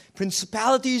demonic.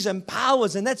 Principalities and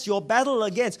powers, and that's your battle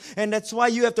against. And that's why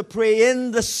you have to pray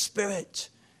in the Spirit.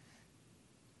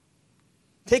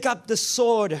 Take up the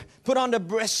sword, put on the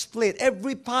breastplate.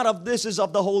 Every part of this is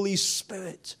of the Holy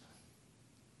Spirit.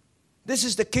 This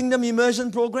is the Kingdom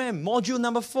Immersion Program, module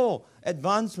number 4,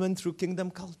 advancement through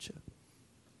kingdom culture.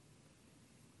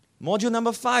 Module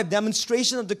number 5,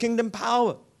 demonstration of the kingdom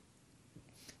power.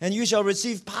 And you shall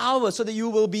receive power so that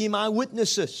you will be my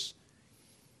witnesses.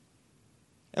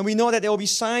 And we know that there will be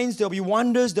signs, there will be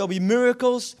wonders, there will be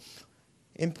miracles.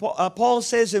 Paul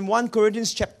says in 1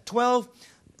 Corinthians chapter 12,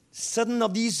 Certain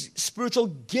of these spiritual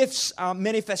gifts are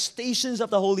manifestations of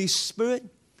the Holy Spirit.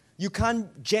 You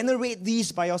can't generate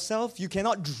these by yourself. You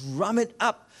cannot drum it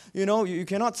up. You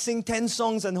cannot sing 10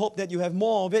 songs and hope that you have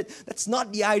more of it. That's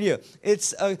not the idea.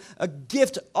 It's a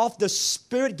gift of the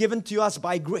Spirit given to us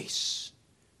by grace.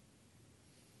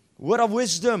 Word of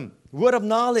wisdom, word of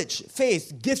knowledge,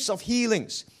 faith, gifts of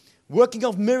healings, working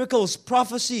of miracles,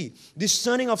 prophecy,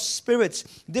 discerning of spirits,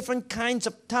 different kinds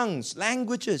of tongues,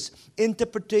 languages,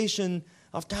 interpretation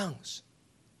of tongues.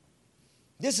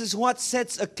 This is what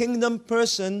sets a kingdom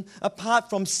person apart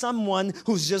from someone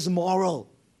who's just moral.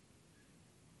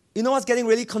 You know what's getting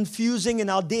really confusing in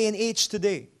our day and age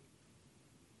today?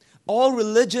 All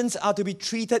religions are to be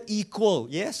treated equal,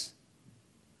 yes?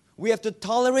 We have to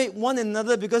tolerate one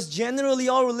another because generally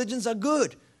all religions are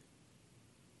good.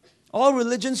 All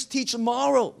religions teach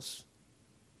morals.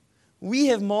 We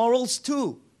have morals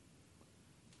too.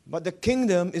 But the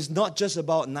kingdom is not just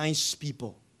about nice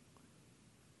people.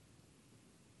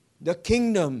 The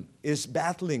kingdom is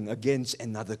battling against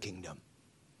another kingdom.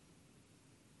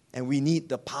 And we need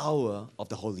the power of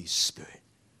the Holy Spirit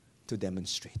to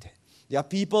demonstrate it. There are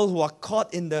people who are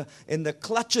caught in the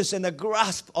clutches and the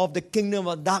grasp of the kingdom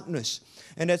of darkness.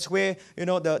 And that's where,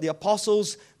 the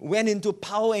apostles went into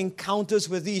power encounters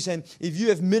with these. And if you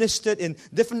have ministered in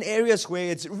different areas where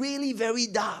it's really very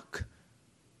dark,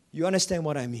 you understand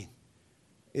what I mean.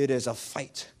 It is a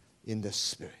fight in the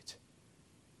Spirit.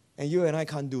 And you and I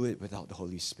can't do it without the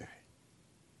Holy Spirit.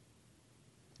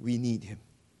 We need Him.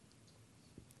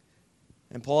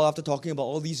 And Paul, after talking about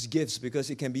all these gifts, because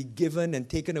it can be given and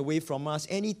taken away from us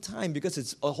anytime, because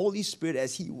it's a Holy Spirit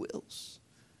as He wills.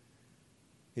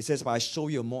 He says, but I show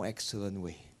you a more excellent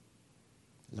way.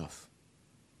 Love.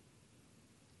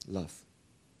 Love.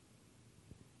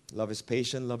 Love is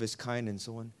patient, love is kind, and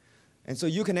so on. And so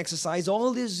you can exercise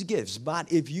all these gifts,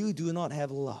 but if you do not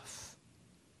have love,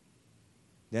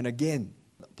 then again,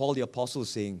 Paul the Apostle is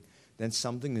saying, then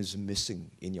something is missing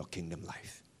in your kingdom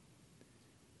life.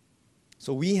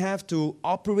 So we have to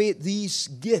operate these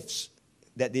gifts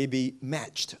that they be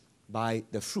matched by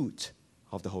the fruit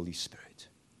of the Holy Spirit.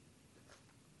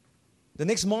 The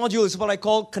next module is what I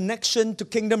call connection to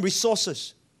kingdom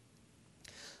resources.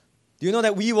 Do you know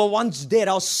that we were once dead?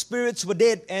 Our spirits were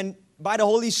dead, and by the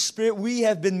Holy Spirit we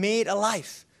have been made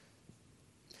alive.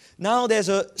 Now there's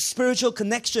a spiritual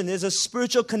connection. There's a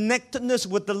spiritual connectedness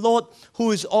with the Lord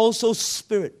who is also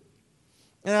Spirit.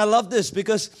 And I love this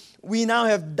because we now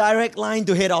have direct line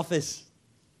to head office.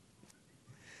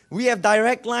 We have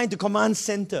direct line to command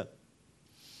center.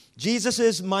 Jesus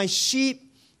is, my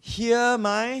sheep hear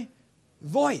my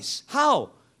voice.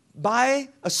 How? By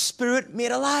a Spirit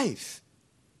made alive.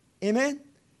 Amen?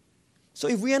 So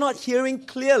if we are not hearing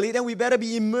clearly, then we better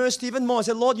be immersed even more.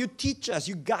 Say, Lord, you teach us,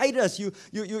 you guide us,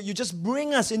 you just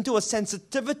bring us into a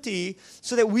sensitivity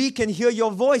so that we can hear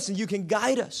your voice and you can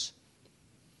guide us.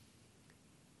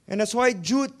 And that's why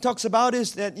Jude talks about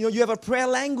is that, you have a prayer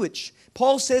language.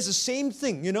 Paul says the same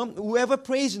thing, whoever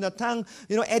prays in a tongue,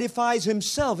 edifies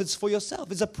himself. It's for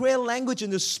yourself. It's a prayer language in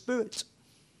the Spirit.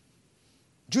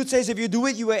 Jude says if you do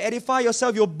it, you will edify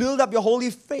yourself. You'll build up your holy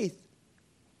faith.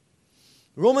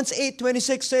 Romans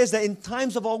 8:26 says that in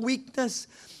times of our weakness,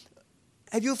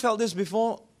 have you felt this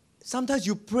before? Sometimes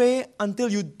you pray until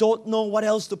you don't know what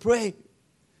else to pray.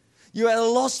 You're at a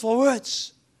loss for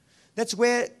words. That's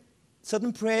where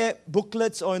certain prayer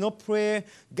booklets or prayer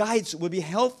guides will be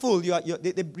helpful.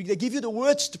 They give you the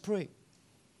words to pray.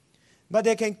 But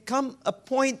there can come a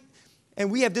point,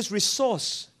 and we have this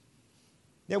resource,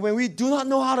 that when we do not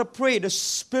know how to pray, the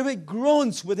Spirit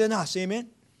groans within us. Amen?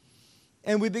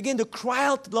 And we begin to cry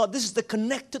out to the Lord. This is the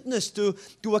connectedness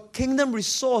to a kingdom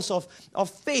resource of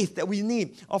faith that we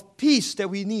need, of peace that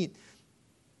we need.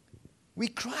 We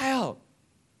cry out.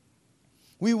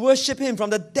 We worship Him from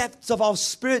the depths of our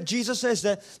spirit. Jesus says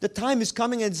that the time is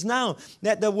coming and it's now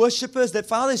that the worshipers, that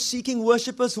Father is seeking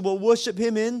worshipers who will worship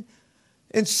Him in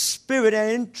spirit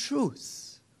and in truth.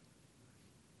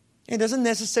 It doesn't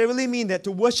necessarily mean that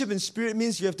to worship in spirit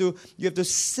means you have to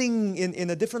sing in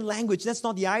a different language. That's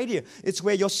not the idea. It's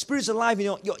where your spirit's alive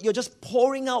and you're just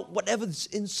pouring out whatever's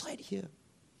inside here.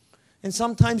 And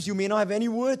sometimes you may not have any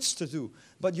words to do,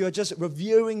 but you're just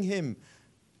revering Him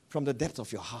from the depth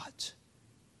of your heart.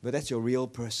 But that's your real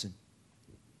person.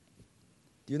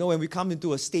 Do you know when we come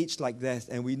into a stage like that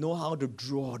and we know how to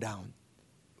draw down,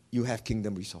 you have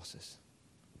kingdom resources.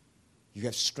 You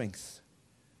have strength.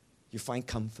 You find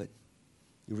comfort.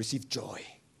 You receive joy.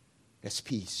 There's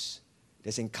peace.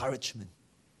 There's encouragement.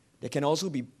 There can also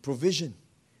be provision.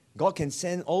 God can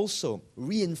send also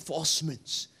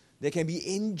reinforcements. There can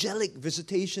be angelic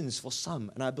visitations for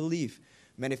some. And I believe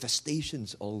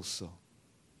manifestations also.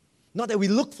 Not that we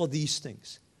look for these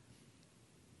things,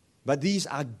 but these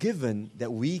are given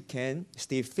that we can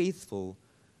stay faithful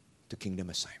to kingdom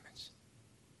assignments.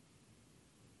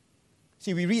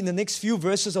 See, we read in the next few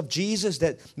verses of Jesus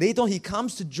that later on he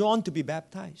comes to John to be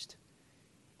baptized.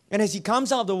 And as he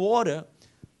comes out of the water,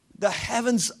 the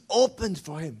heavens opened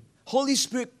for him. Holy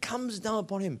Spirit comes down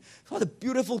upon him. What a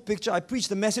beautiful picture. I preached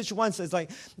the message once. It's like,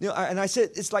 and I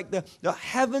said, it's like the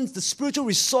heavens, the spiritual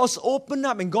resource opened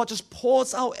up and God just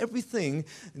pours out everything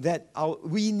that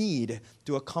we need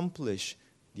to accomplish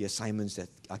the assignments that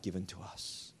are given to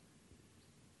us.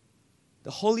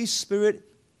 The Holy Spirit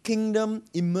Kingdom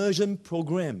Immersion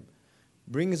Program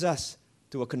brings us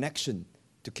to a connection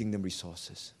to kingdom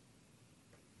resources.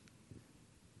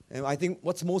 And I think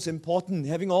what's most important,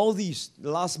 having all these, the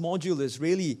last module is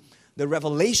really the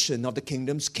revelation of the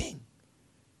kingdom's king.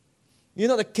 You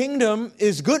know, the kingdom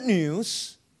is good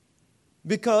news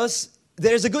because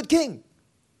there's a good king.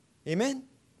 Amen?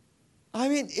 I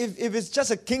mean, if it's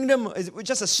just a kingdom, it's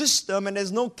just a system and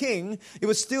there's no king, it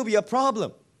would still be a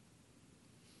problem.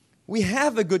 We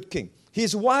have a good king.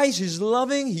 He's wise, he's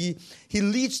loving, he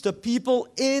leads the people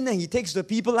in and he takes the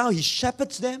people out, he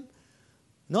shepherds them.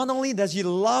 Not only does he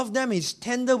love them, he's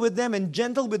tender with them and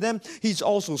gentle with them, he's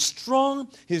also strong,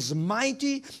 he's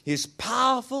mighty, he's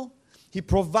powerful. He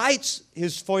provides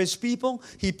for his people,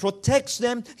 he protects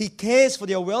them, he cares for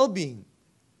their well-being.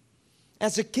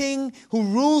 As a king who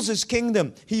rules his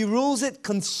kingdom, he rules it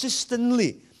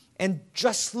consistently and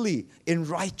justly in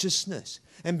righteousness.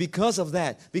 And because of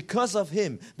that, because of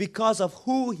him, because of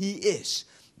who he is,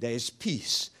 there is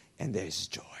peace and there is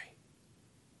joy.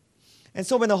 And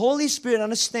so when the Holy Spirit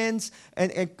understands,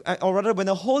 or rather when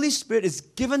the Holy Spirit is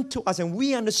given to us and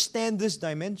we understand this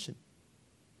dimension,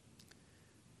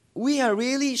 we are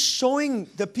really showing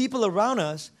the people around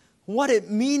us what it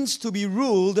means to be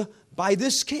ruled by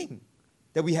this King,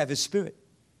 that we have His Spirit.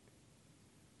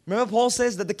 Remember Paul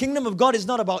says that the kingdom of God is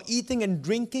not about eating and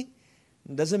drinking.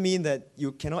 It doesn't mean that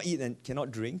you cannot eat and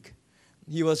cannot drink.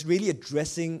 He was really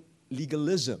addressing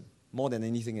legalism more than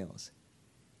anything else.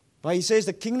 But he says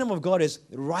the kingdom of God is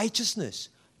righteousness,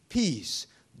 peace,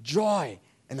 joy,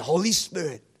 and the Holy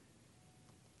Spirit.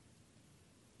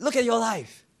 Look at your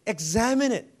life.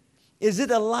 Examine it. Is it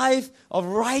a life of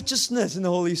righteousness in the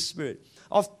Holy Spirit,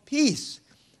 of peace,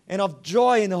 and of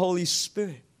joy in the Holy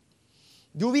Spirit?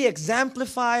 Do we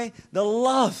exemplify the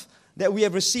love that we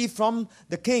have received from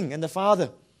the King and the Father?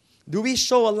 Do we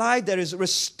show a life that is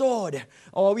restored,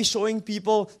 or are we showing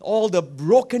people all the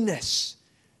brokenness?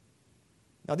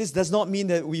 Now, this does not mean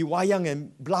that we wayang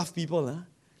and bluff people. Huh?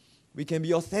 We can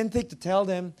be authentic to tell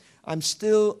them, I'm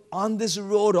still on this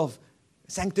road of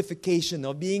sanctification,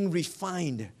 of being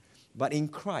refined. But in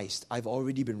Christ, I've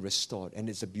already been restored, and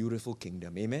it's a beautiful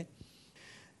kingdom. Amen?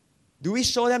 Do we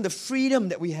show them the freedom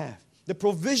that we have, the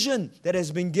provision that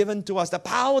has been given to us, the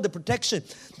power, the protection,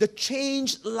 the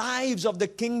changed lives of the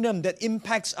kingdom that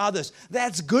impacts others?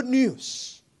 That's good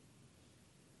news.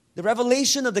 The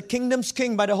revelation of the kingdom's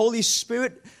king by the Holy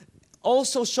Spirit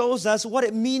also shows us what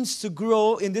it means to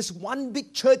grow in this one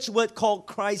big church word called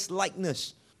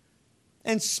Christ-likeness.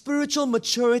 And spiritual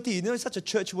maturity. You know, it's such a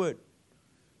church word.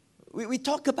 We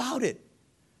talk about it.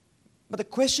 But the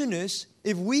question is,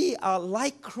 if we are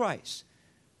like Christ,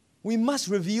 we must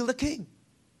reveal the King.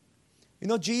 You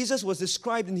know, Jesus was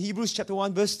described in Hebrews chapter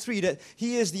 1 verse 3 that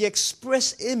He is the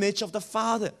express image of the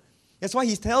Father. That's why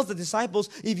He tells the disciples,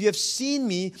 if you have seen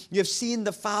me, you have seen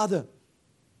the Father.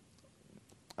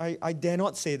 I dare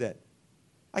not say that.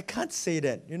 I can't say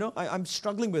that. You know, I'm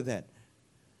struggling with that.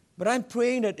 But I'm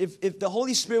praying that if the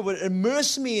Holy Spirit would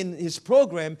immerse me in His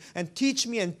program and teach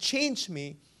me and change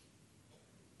me,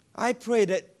 I pray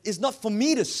that it's not for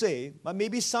me to say, but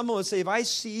maybe someone will say, if I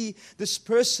see this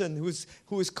person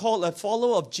who is called a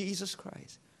follower of Jesus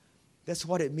Christ, that's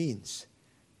what it means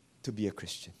to be a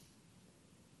Christian.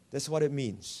 That's what it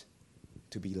means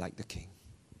to be like the King.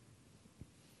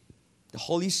 The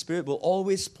Holy Spirit will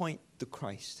always point to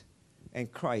Christ,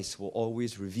 and Christ will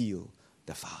always reveal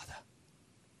the Father.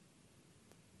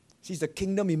 See, it's the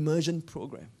Kingdom Immersion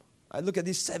Program. I look at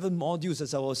these 7 modules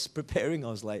as I was preparing. I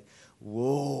was like,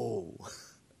 whoa.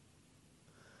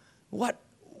 What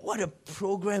a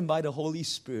program by the Holy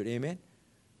Spirit, amen?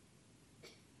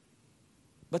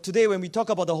 But today when we talk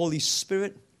about the Holy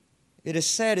Spirit, it is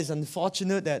sad, it's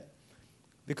unfortunate that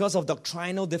because of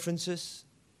doctrinal differences,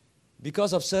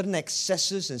 because of certain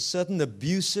excesses and certain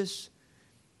abuses,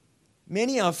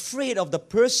 many are afraid of the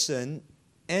person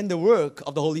and the work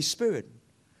of the Holy Spirit.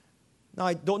 Now,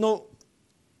 I don't know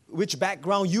which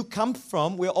background you come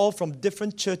from. We're all from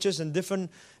different churches and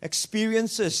different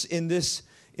experiences in this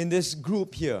in this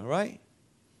group here, right?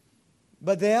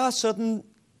 But there are certain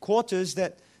quarters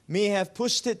that may have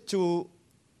pushed it to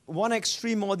one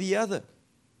extreme or the other.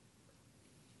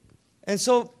 And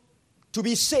so, to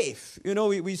be safe,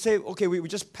 we say, okay, we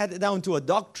just pat it down to a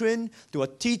doctrine, to a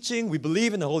teaching. We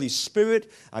believe in the Holy Spirit.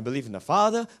 I believe in the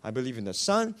Father. I believe in the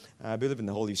Son. I believe in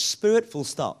the Holy Spirit, full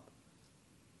stop.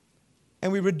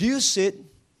 And we reduce it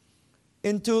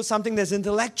into something that's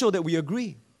intellectual that we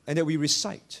agree and that we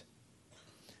recite.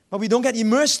 But we don't get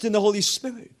immersed in the Holy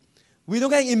Spirit. We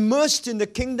don't get immersed in the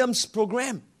kingdom's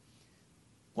program.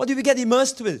 What do we get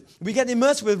immersed with? We get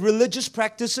immersed with religious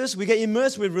practices. We get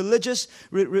immersed with religious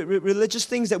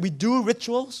things that we do,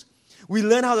 rituals. We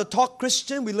learn how to talk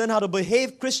Christian. We learn how to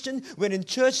behave Christian. When in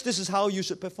church, this is how you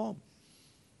should perform.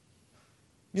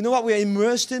 You know what we are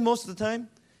immersed in most of the time?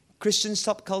 Christian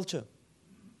subculture.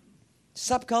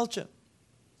 Subculture.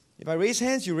 If I raise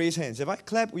hands, you raise hands. If I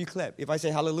clap, we clap. If I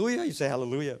say hallelujah, you say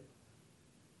hallelujah.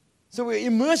 So we're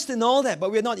immersed in all that,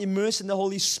 but we're not immersed in the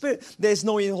Holy Spirit. There's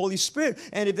no Holy Spirit.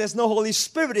 And if there's no Holy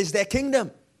Spirit, it's their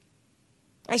kingdom.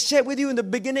 I shared with you in the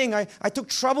beginning, I took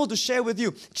trouble to share with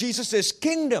you. Jesus says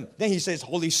kingdom. Then he says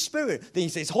Holy Spirit. Then he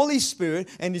says Holy Spirit.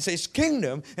 And he says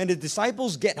kingdom. And the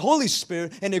disciples get Holy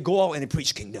Spirit and they go out and they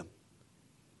preach kingdom.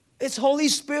 It's Holy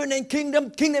Spirit and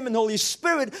kingdom, kingdom and Holy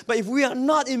Spirit. But if we are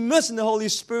not immersed in the Holy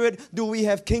Spirit, do we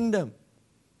have kingdom?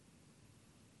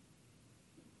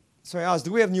 So I ask,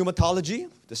 do we have pneumatology,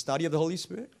 the study of the Holy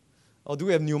Spirit? Or do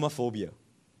we have pneumophobia?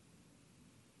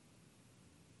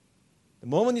 The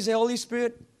moment you say Holy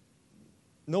Spirit,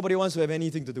 nobody wants to have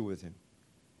anything to do with Him.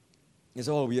 It's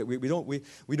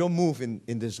we don't move in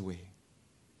this way.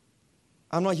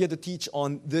 I'm not here to teach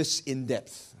on this in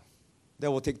depth. That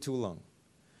will take too long.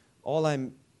 All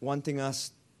I'm wanting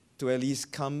us to at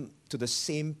least come to the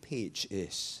same page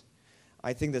is,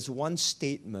 I think there's one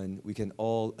statement we can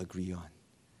all agree on.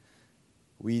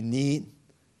 We need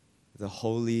the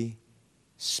Holy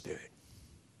Spirit.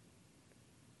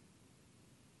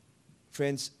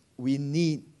 Friends, we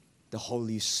need the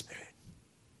Holy Spirit.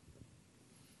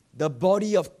 The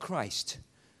body of Christ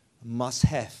must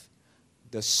have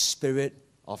the Spirit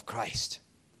of Christ.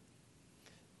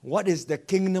 What is the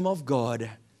kingdom of God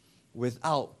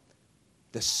without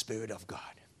the Spirit of God?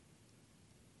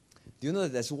 Do you know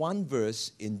that there's one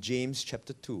verse in James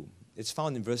chapter 2? It's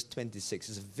found in verse 26.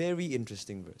 It's a very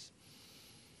interesting verse.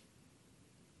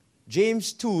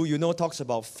 James 2, talks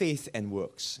about faith and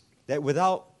works. That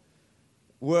without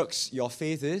works, your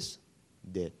faith is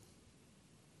dead.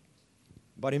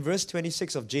 But in verse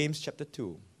 26 of James chapter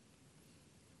 2,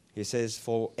 he says,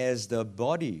 for as the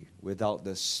body without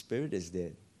the Spirit is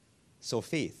dead, so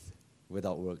faith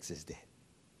without works is dead.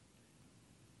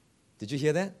 Did you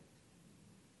hear that?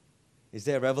 Is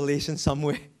there a revelation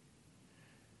somewhere?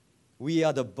 We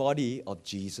are the body of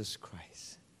Jesus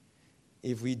Christ.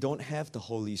 If we don't have the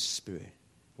Holy Spirit,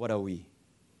 what are we?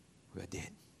 We are dead.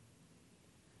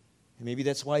 And maybe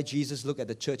that's why Jesus looked at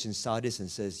the church in Sardis and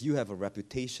says, you have a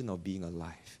reputation of being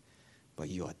alive, but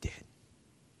you are dead.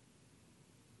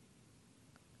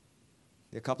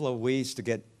 There are a couple of ways to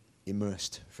get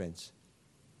immersed, friends.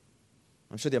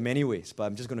 I'm sure there are many ways, but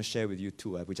I'm just going to share with you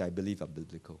two, which I believe are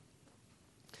biblical.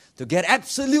 To get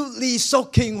absolutely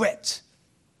soaking wet.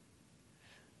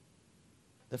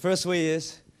 The first way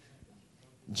is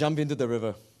jump into the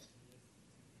river.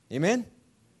 Amen?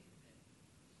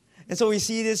 And so we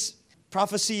see this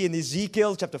prophecy in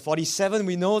Ezekiel chapter 47.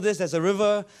 We know this. There's a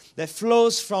river that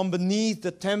flows from beneath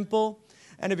the temple.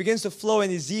 And it begins to flow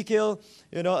in Ezekiel.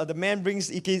 The man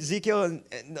brings Ezekiel and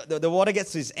the water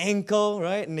gets to his ankle,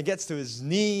 right? And it gets to his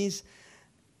knees.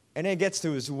 And then it gets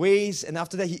to his waist. And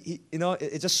after that,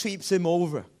 it just sweeps him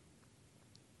over.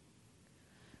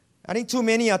 I think too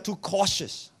many are too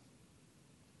cautious.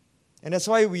 And that's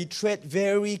why we tread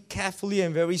very carefully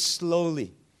and very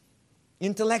slowly.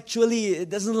 Intellectually, it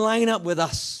doesn't line up with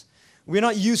us. We're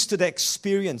not used to the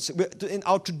experience.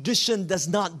 Our tradition does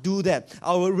not do that.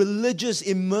 Our religious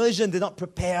immersion did not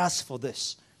prepare us for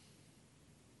this.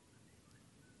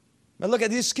 But look at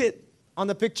this kid on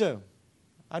the picture.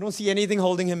 I don't see anything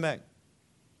holding him back.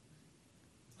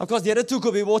 Of course, the other two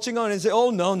could be watching on and say, oh,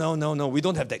 no, we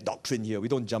don't have that doctrine here. We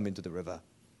don't jump into the river.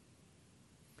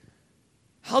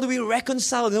 How do we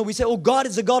reconcile? We say, oh, God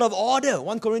is a God of order.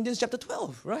 1 Corinthians chapter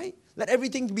 12, right? Let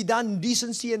everything be done in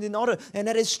decency and in order. And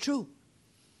that is true.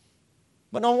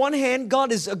 But on one hand,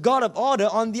 God is a God of order.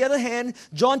 On the other hand,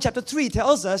 John chapter 3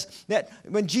 tells us that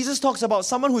when Jesus talks about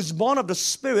someone who's born of the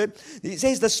Spirit, he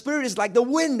says the Spirit is like the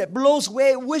wind that blows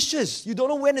where it wishes. You don't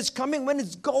know when it's coming, when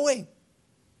it's going.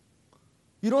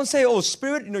 You don't say, oh,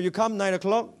 Spirit, you come 9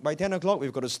 o'clock. By 10 o'clock,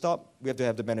 we've got to stop. We have to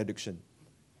have the benediction.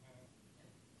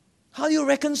 How do you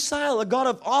reconcile a God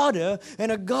of order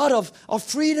and a God of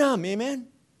freedom? Amen?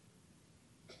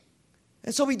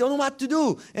 And so we don't know what to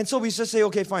do. And so we just say,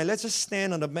 okay, fine, let's just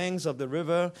stand on the banks of the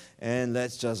river and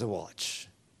let's just watch.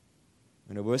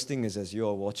 And the worst thing is, as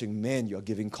you're watching, man, you're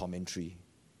giving commentary.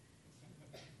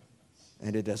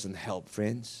 And it doesn't help,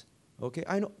 friends. Okay,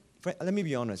 I know. Let me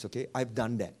be honest, okay? I've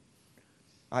done that.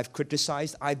 I've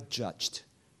criticized, I've judged.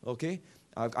 Okay?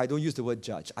 I don't use the word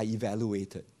judge. I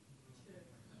evaluated.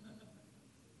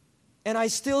 And I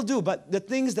still do, but the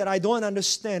things that I don't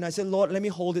understand, I said, Lord, let me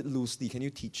hold it loosely. Can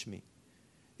you teach me?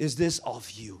 Is this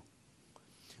of you?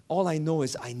 All I know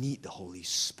is I need the Holy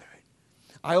Spirit.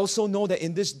 I also know that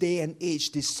in this day and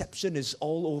age, deception is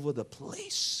all over the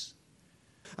place.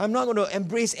 I'm not going to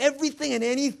embrace everything and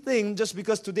anything just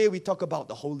because today we talk about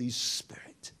the Holy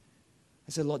Spirit.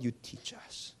 I said, Lord, you teach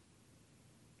us.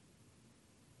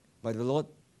 But the Lord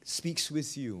speaks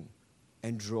with you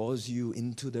and draws you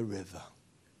into the river.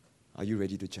 Are you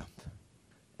ready to jump?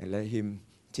 And let Him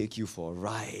take you for a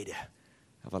ride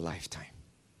of a lifetime.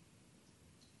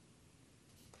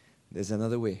 There's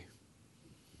another way.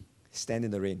 Stand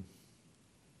in the rain.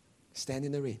 Stand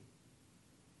in the rain.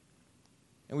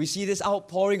 And we see this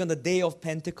outpouring on the day of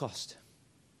Pentecost.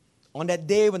 On that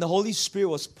day when the Holy Spirit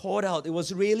was poured out, it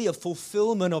was really a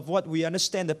fulfillment of what we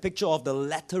understand the picture of the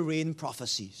latter rain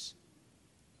prophecies.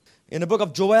 In the book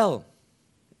of Joel,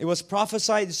 it was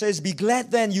prophesied, it says, "Be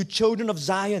glad then, you children of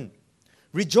Zion.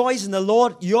 Rejoice in the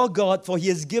Lord your God, for He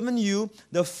has given you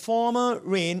the former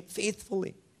rain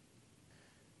faithfully."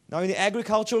 Now, in the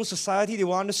agricultural society, they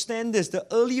will understand this. The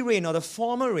early rain or the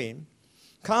former rain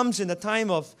comes in the time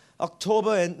of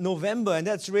October and November, and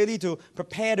that's really to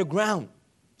prepare the ground,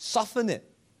 soften it,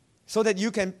 so that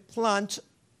you can plant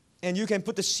and you can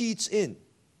put the seeds in.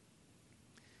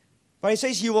 But it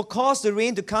says, He will cause the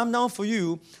rain to come down for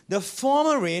you, the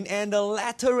former rain and the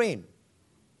latter rain.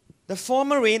 The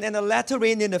former rain and the latter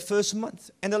rain in the first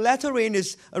month. And the latter rain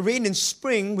is a rain in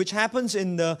spring, which happens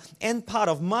in the end part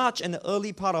of March and the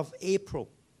early part of April.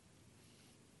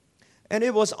 And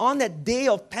it was on that day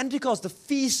of Pentecost, the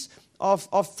feast of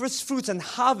first fruits and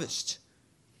harvest,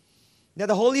 that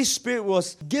the Holy Spirit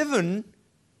was given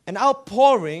an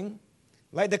outpouring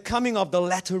like the coming of the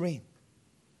latter rain.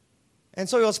 And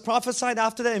so it was prophesied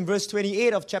after that in verse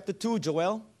 28 of chapter 2,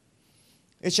 Joel.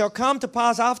 "It shall come to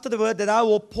pass after the word that I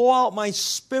will pour out my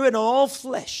Spirit on all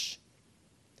flesh.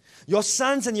 Your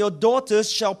sons and your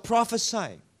daughters shall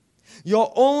prophesy.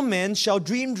 Your old men shall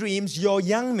dream dreams. Your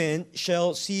young men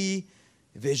shall see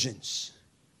visions."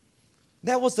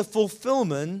 That was the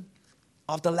fulfillment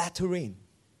of the latter rain.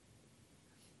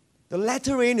 The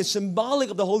latter rain is symbolic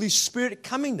of the Holy Spirit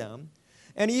coming down,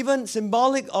 and even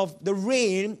symbolic of the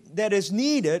rain that is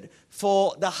needed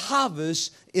for the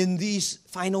harvest in these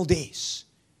final days.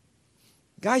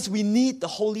 Guys, we need the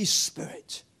Holy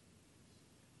Spirit.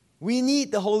 We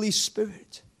need the Holy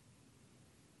Spirit.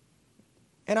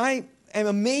 And I am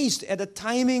amazed at the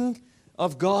timing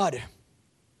of God.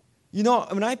 You know,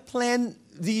 when I plan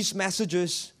these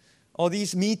messages or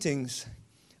these meetings,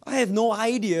 I have no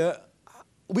idea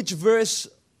which verse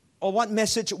or what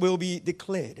message will be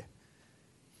declared.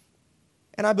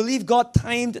 And I believe God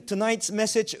timed tonight's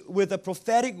message with a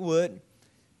prophetic word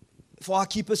for our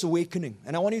Keepers Awakening.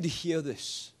 And I want you to hear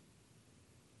this.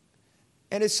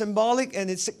 And it's symbolic and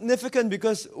it's significant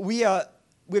because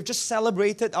we've just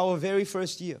celebrated our very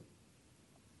first year.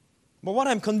 But what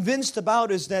I'm convinced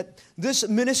about is that this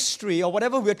ministry or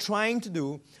whatever we're trying to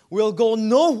do will go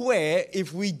nowhere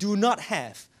if we do not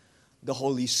have the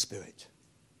Holy Spirit.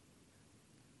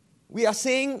 We are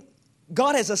saying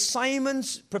God has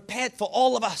assignments prepared for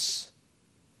all of us.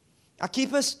 Our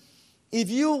keepers, if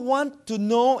you want to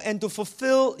know and to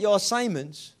fulfill your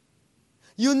assignments,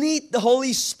 you need the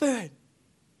Holy Spirit.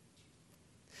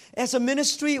 As a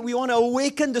ministry, we want to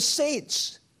awaken the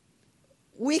saints.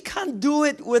 We can't do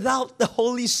it without the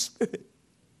Holy Spirit.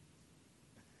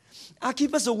 Our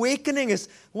Keepers Awakening is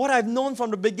what I've known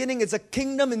from the beginning. It's a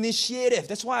kingdom initiative.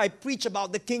 That's why I preach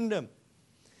about the kingdom.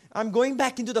 I'm going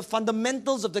back into the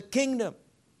fundamentals of the kingdom.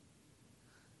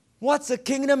 What's a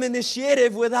kingdom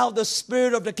initiative without the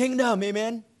spirit of the kingdom?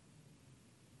 Amen?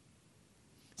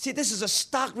 See, this is a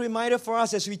stark reminder for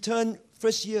us as we turn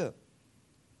first year.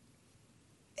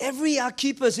 Every our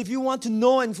keepers, if you want to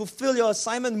know and fulfill your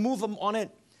assignment, move on it.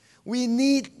 We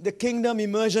need the Kingdom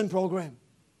Immersion Program.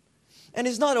 And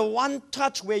it's not a one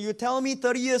touch where you tell me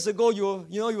 30 years ago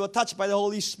you were touched by the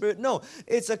Holy Spirit. No,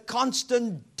 it's a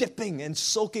constant dipping and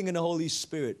soaking in the Holy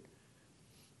Spirit.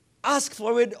 Ask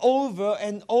for it over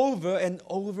and over and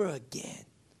over again.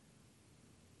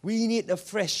 We need a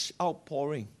fresh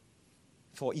outpouring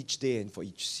for each day and for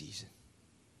each season.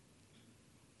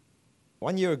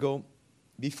 1 year ago,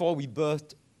 before we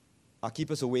birthed our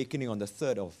Keepers Awakening on the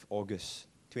 3rd of August,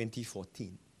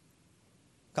 2014.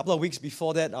 A couple of weeks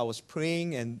before that, I was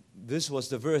praying, and this was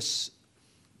the verse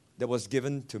that was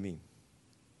given to me.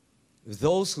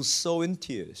 Those who sow in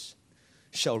tears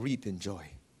shall reap in joy.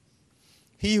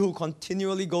 He who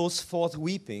continually goes forth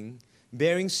weeping,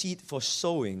 bearing seed for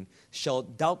sowing, shall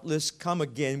doubtless come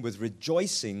again with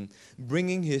rejoicing,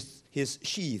 bringing his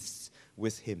sheaves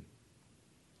with him.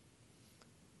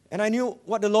 And I knew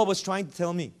what the Lord was trying to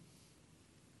tell me.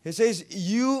 He says,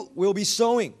 you will be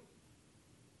sowing.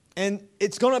 And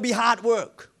it's going to be hard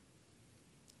work.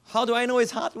 How do I know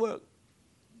it's hard work?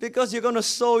 Because you're going to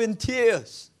sow in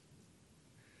tears.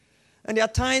 And there are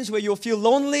times where you'll feel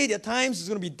lonely. There are times it's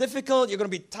going to be difficult. You're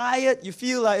going to be tired. You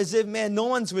feel like as if, man, no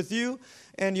one's with you.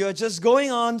 And you're just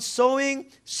going on sowing,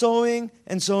 sowing,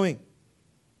 and sowing.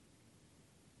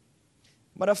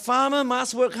 But a farmer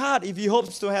must work hard if he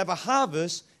hopes to have a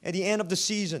harvest at the end of the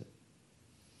season.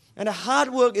 And the hard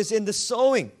work is in the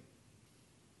sowing.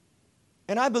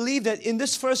 And I believe that in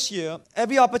this first year,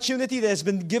 every opportunity that has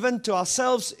been given to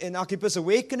ourselves in our Keepers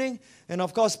Awakening, and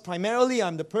of course, primarily,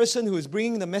 I'm the person who is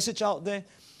bringing the message out there.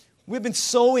 We've been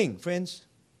sowing, friends.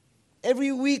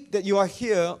 Every week that you are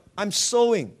here, I'm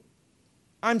sowing.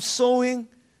 I'm sowing,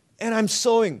 and I'm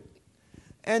sowing.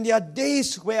 And there are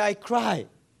days where I cry.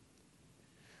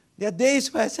 There are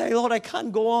days where I say, Lord, I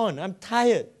can't go on. I'm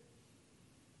tired.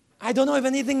 I don't know if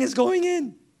anything is going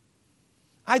in.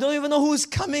 I don't even know who's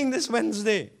coming this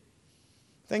Wednesday.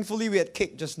 Thankfully, we had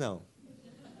cake just now.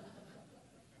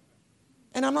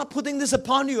 And I'm not putting this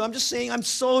upon you. I'm just saying I'm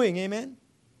sowing, amen?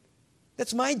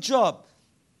 That's my job.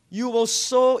 You will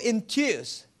sow in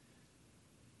tears.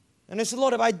 And I said,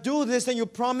 Lord, if I do this, then you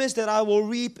promise that I will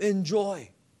reap in joy.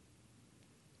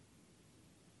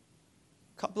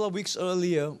 A couple of weeks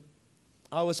earlier,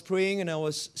 I was praying and I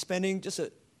was spending just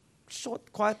a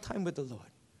short, quiet time with the Lord.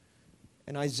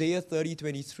 And Isaiah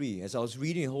 30:23, as I was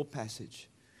reading the whole passage.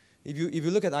 If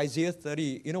you look at Isaiah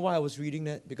 30, you know why I was reading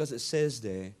that? Because it says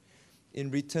there, in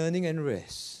returning and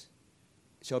rest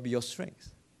shall be your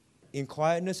strength. In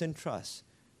quietness and trust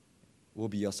will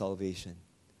be your salvation.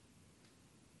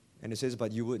 And it says,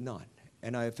 but you would not.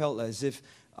 And I felt as if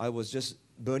I was just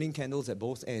burning candles at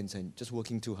both ends and just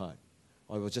working too hard.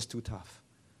 Or it was just too tough.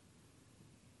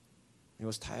 It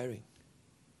was tiring.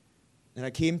 And I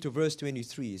came to verse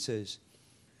 23. It says,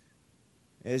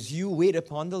 as you wait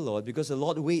upon the Lord, because the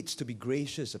Lord waits to be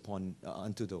gracious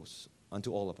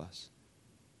unto all of us.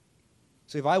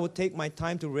 So if I would take my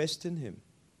time to rest in Him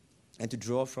and to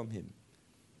draw from Him,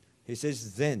 He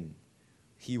says, then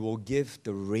He will give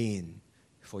the rain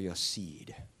for your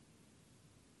seed,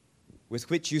 with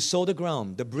which you sow the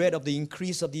ground, the bread of the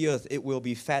increase of the earth. It will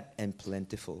be fat and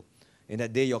plentiful. In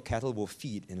that day your cattle will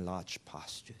feed in large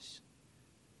pastures.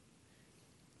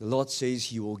 The Lord says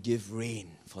He will give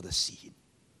rain for the seed.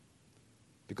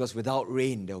 Because without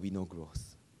rain, there will be no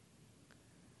growth.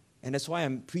 And that's why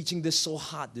I'm preaching this so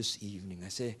hard this evening. I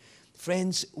say,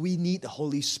 friends, we need the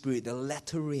Holy Spirit, the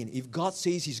latter rain. If God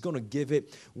says He's going to give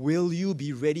it, will you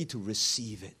be ready to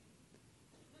receive it?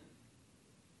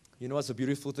 You know what's the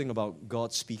beautiful thing about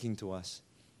God speaking to us?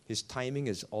 His timing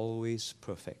is always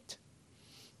perfect.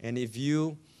 And if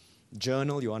you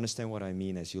journal, you understand what I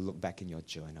mean as you look back in your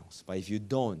journals. But if you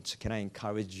don't, can I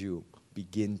encourage you,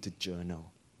 begin to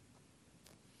journal.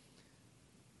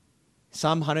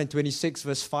 Psalm 126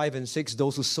 verse 5 and 6,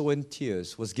 those who sow in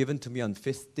tears, was given to me on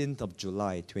 15th of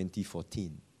July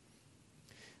 2014.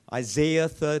 Isaiah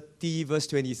 30 verse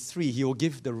 23, He will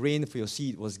give the rain for your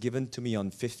seed, was given to me on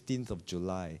 15th of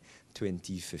July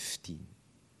 2015.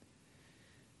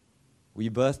 We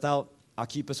birthed out our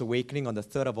Keepers Awakening on the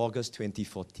 3rd of August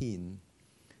 2014.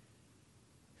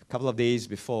 A couple of days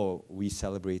before we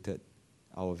celebrated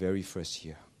our very first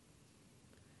year.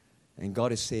 And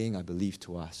God is saying, I believe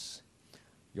to us,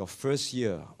 your first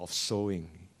year of sowing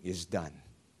is done.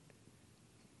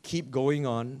 Keep going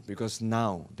on, because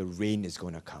now the rain is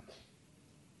going to come.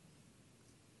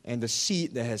 And the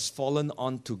seed that has fallen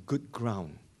onto good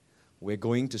ground, we're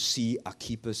going to see our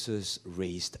keepers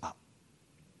raised up.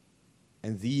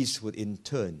 And these would in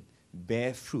turn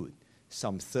bear fruit,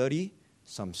 some 30,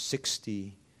 some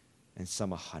 60, and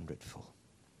some 100-fold.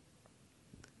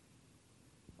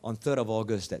 On 3rd of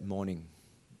August that morning,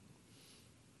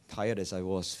 tired as I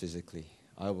was physically,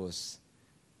 I was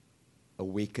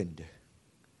awakened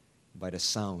by the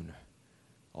sound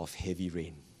of heavy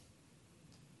rain.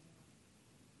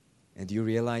 And do you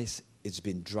realize it's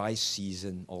been dry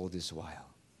season all this while?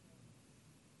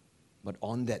 But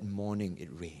on that morning it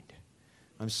rained.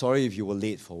 I'm sorry if you were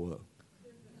late for work.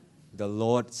 The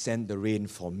Lord sent the rain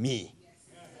for me.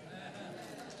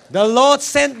 The Lord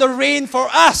sent the rain for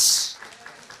us.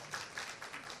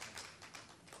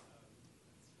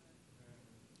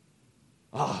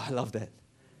 Oh, I love that.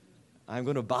 I'm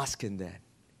going to bask in that.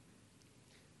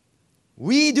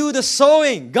 We do the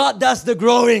sowing. God does the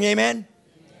growing. Amen?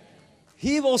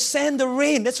 He will send the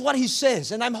rain. That's what He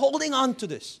says. And I'm holding on to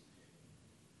this.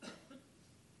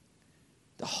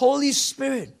 The Holy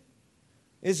Spirit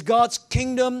is God's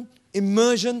kingdom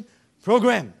immersion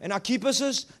program. And our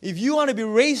keepers, if you want to be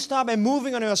raised up and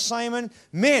moving on your assignment,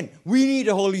 man, we need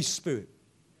the Holy Spirit.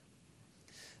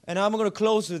 And I'm going to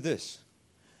close with this.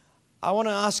 I want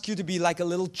to ask you to be like a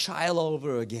little child all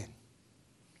over again.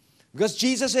 Because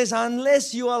Jesus says,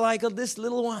 unless you are like these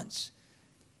little ones,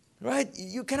 right,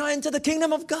 you cannot enter the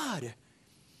kingdom of God.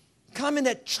 Come in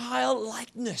that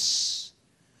childlikeness.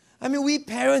 I mean, we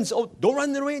parents, don't run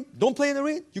in the rain, don't play in the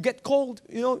rain. You get cold,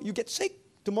 you get sick.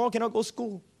 Tomorrow cannot go to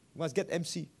school. You must get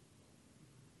MC.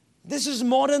 This is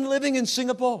modern living in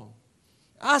Singapore.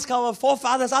 Ask our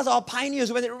forefathers, ask our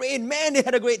pioneers when it rained. Man, they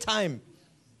had a great time.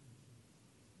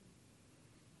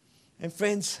 And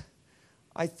friends,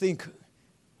 I think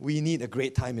we need a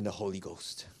great time in the Holy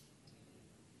Ghost.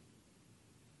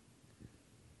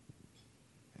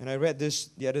 And I read this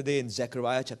the other day in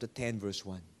Zechariah chapter 10, verse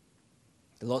 1.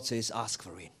 The Lord says, ask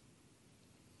for rain.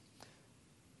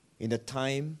 In the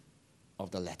time of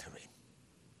the latter rain.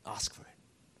 Ask for it.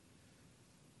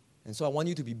 And so I want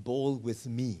you to be bold with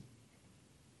me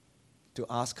to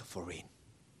ask for rain.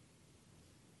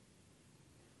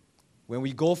 When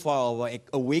we go for our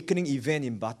awakening event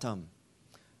in Batam,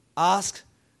 ask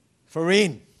for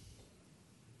rain.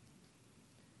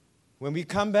 When we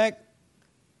come back,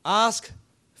 ask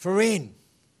for rain.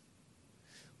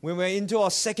 When we're into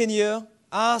our second year,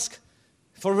 ask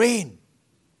for rain.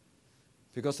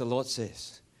 Because the Lord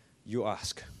says, you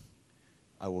ask,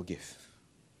 I will give.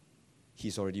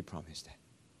 He's already promised that.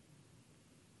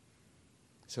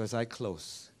 So as I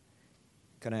close,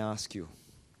 can I ask you,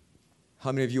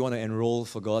 how many of you want to enroll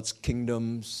for God's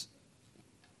kingdom's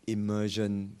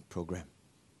immersion program?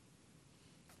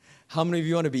 How many of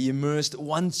you want to be immersed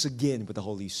once again with the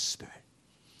Holy Spirit?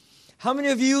 How many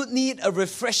of you need a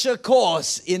refresher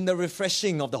course in the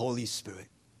refreshing of the Holy Spirit?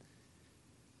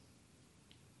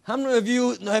 How many of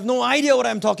you have no idea what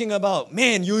I'm talking about?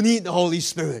 Man, you need the Holy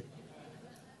Spirit.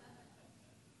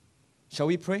 Shall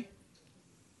we pray?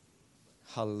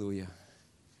 Hallelujah.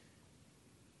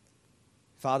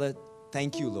 Father,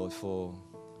 thank you, Lord, for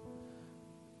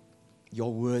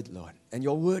your word, Lord. And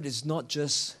your word is not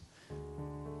just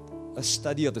a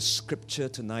study of the scripture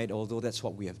tonight, although that's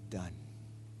what we have done.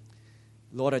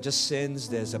 Lord, I just sense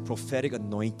there's a prophetic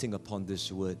anointing upon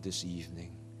this word this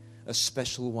evening. A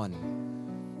special one.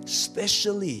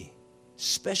 Especially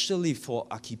for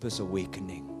our Keeper's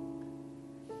Awakening.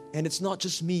 And it's not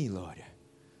just me, Lord.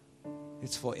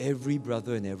 It's for every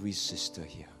brother and every sister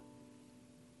here.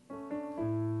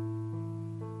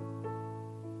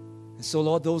 And so,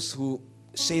 Lord, those who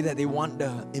say that they want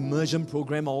the immersion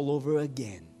program all over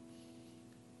again,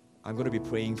 I'm going to be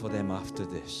praying for them after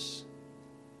this.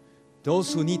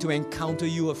 Those who need to encounter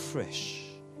you afresh,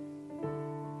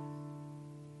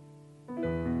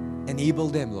 enable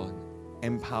them, Lord.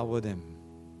 Empower them.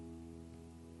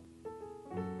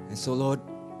 And so, Lord,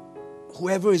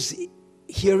 whoever is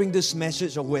hearing this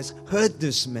message or who has heard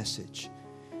this message,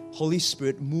 Holy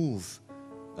Spirit, move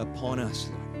upon us,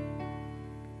 Lord.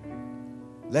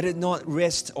 Let it not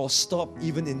rest or stop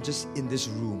even in this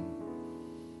room.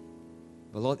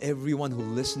 But Lord, everyone who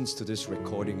listens to this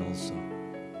recording also,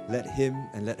 let him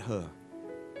and let her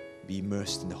be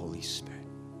immersed in the Holy Spirit.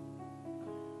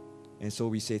 And so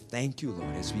we say thank you,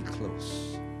 Lord, as we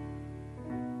close,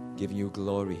 giving you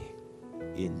glory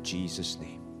in Jesus'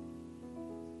 name.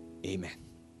 Amen.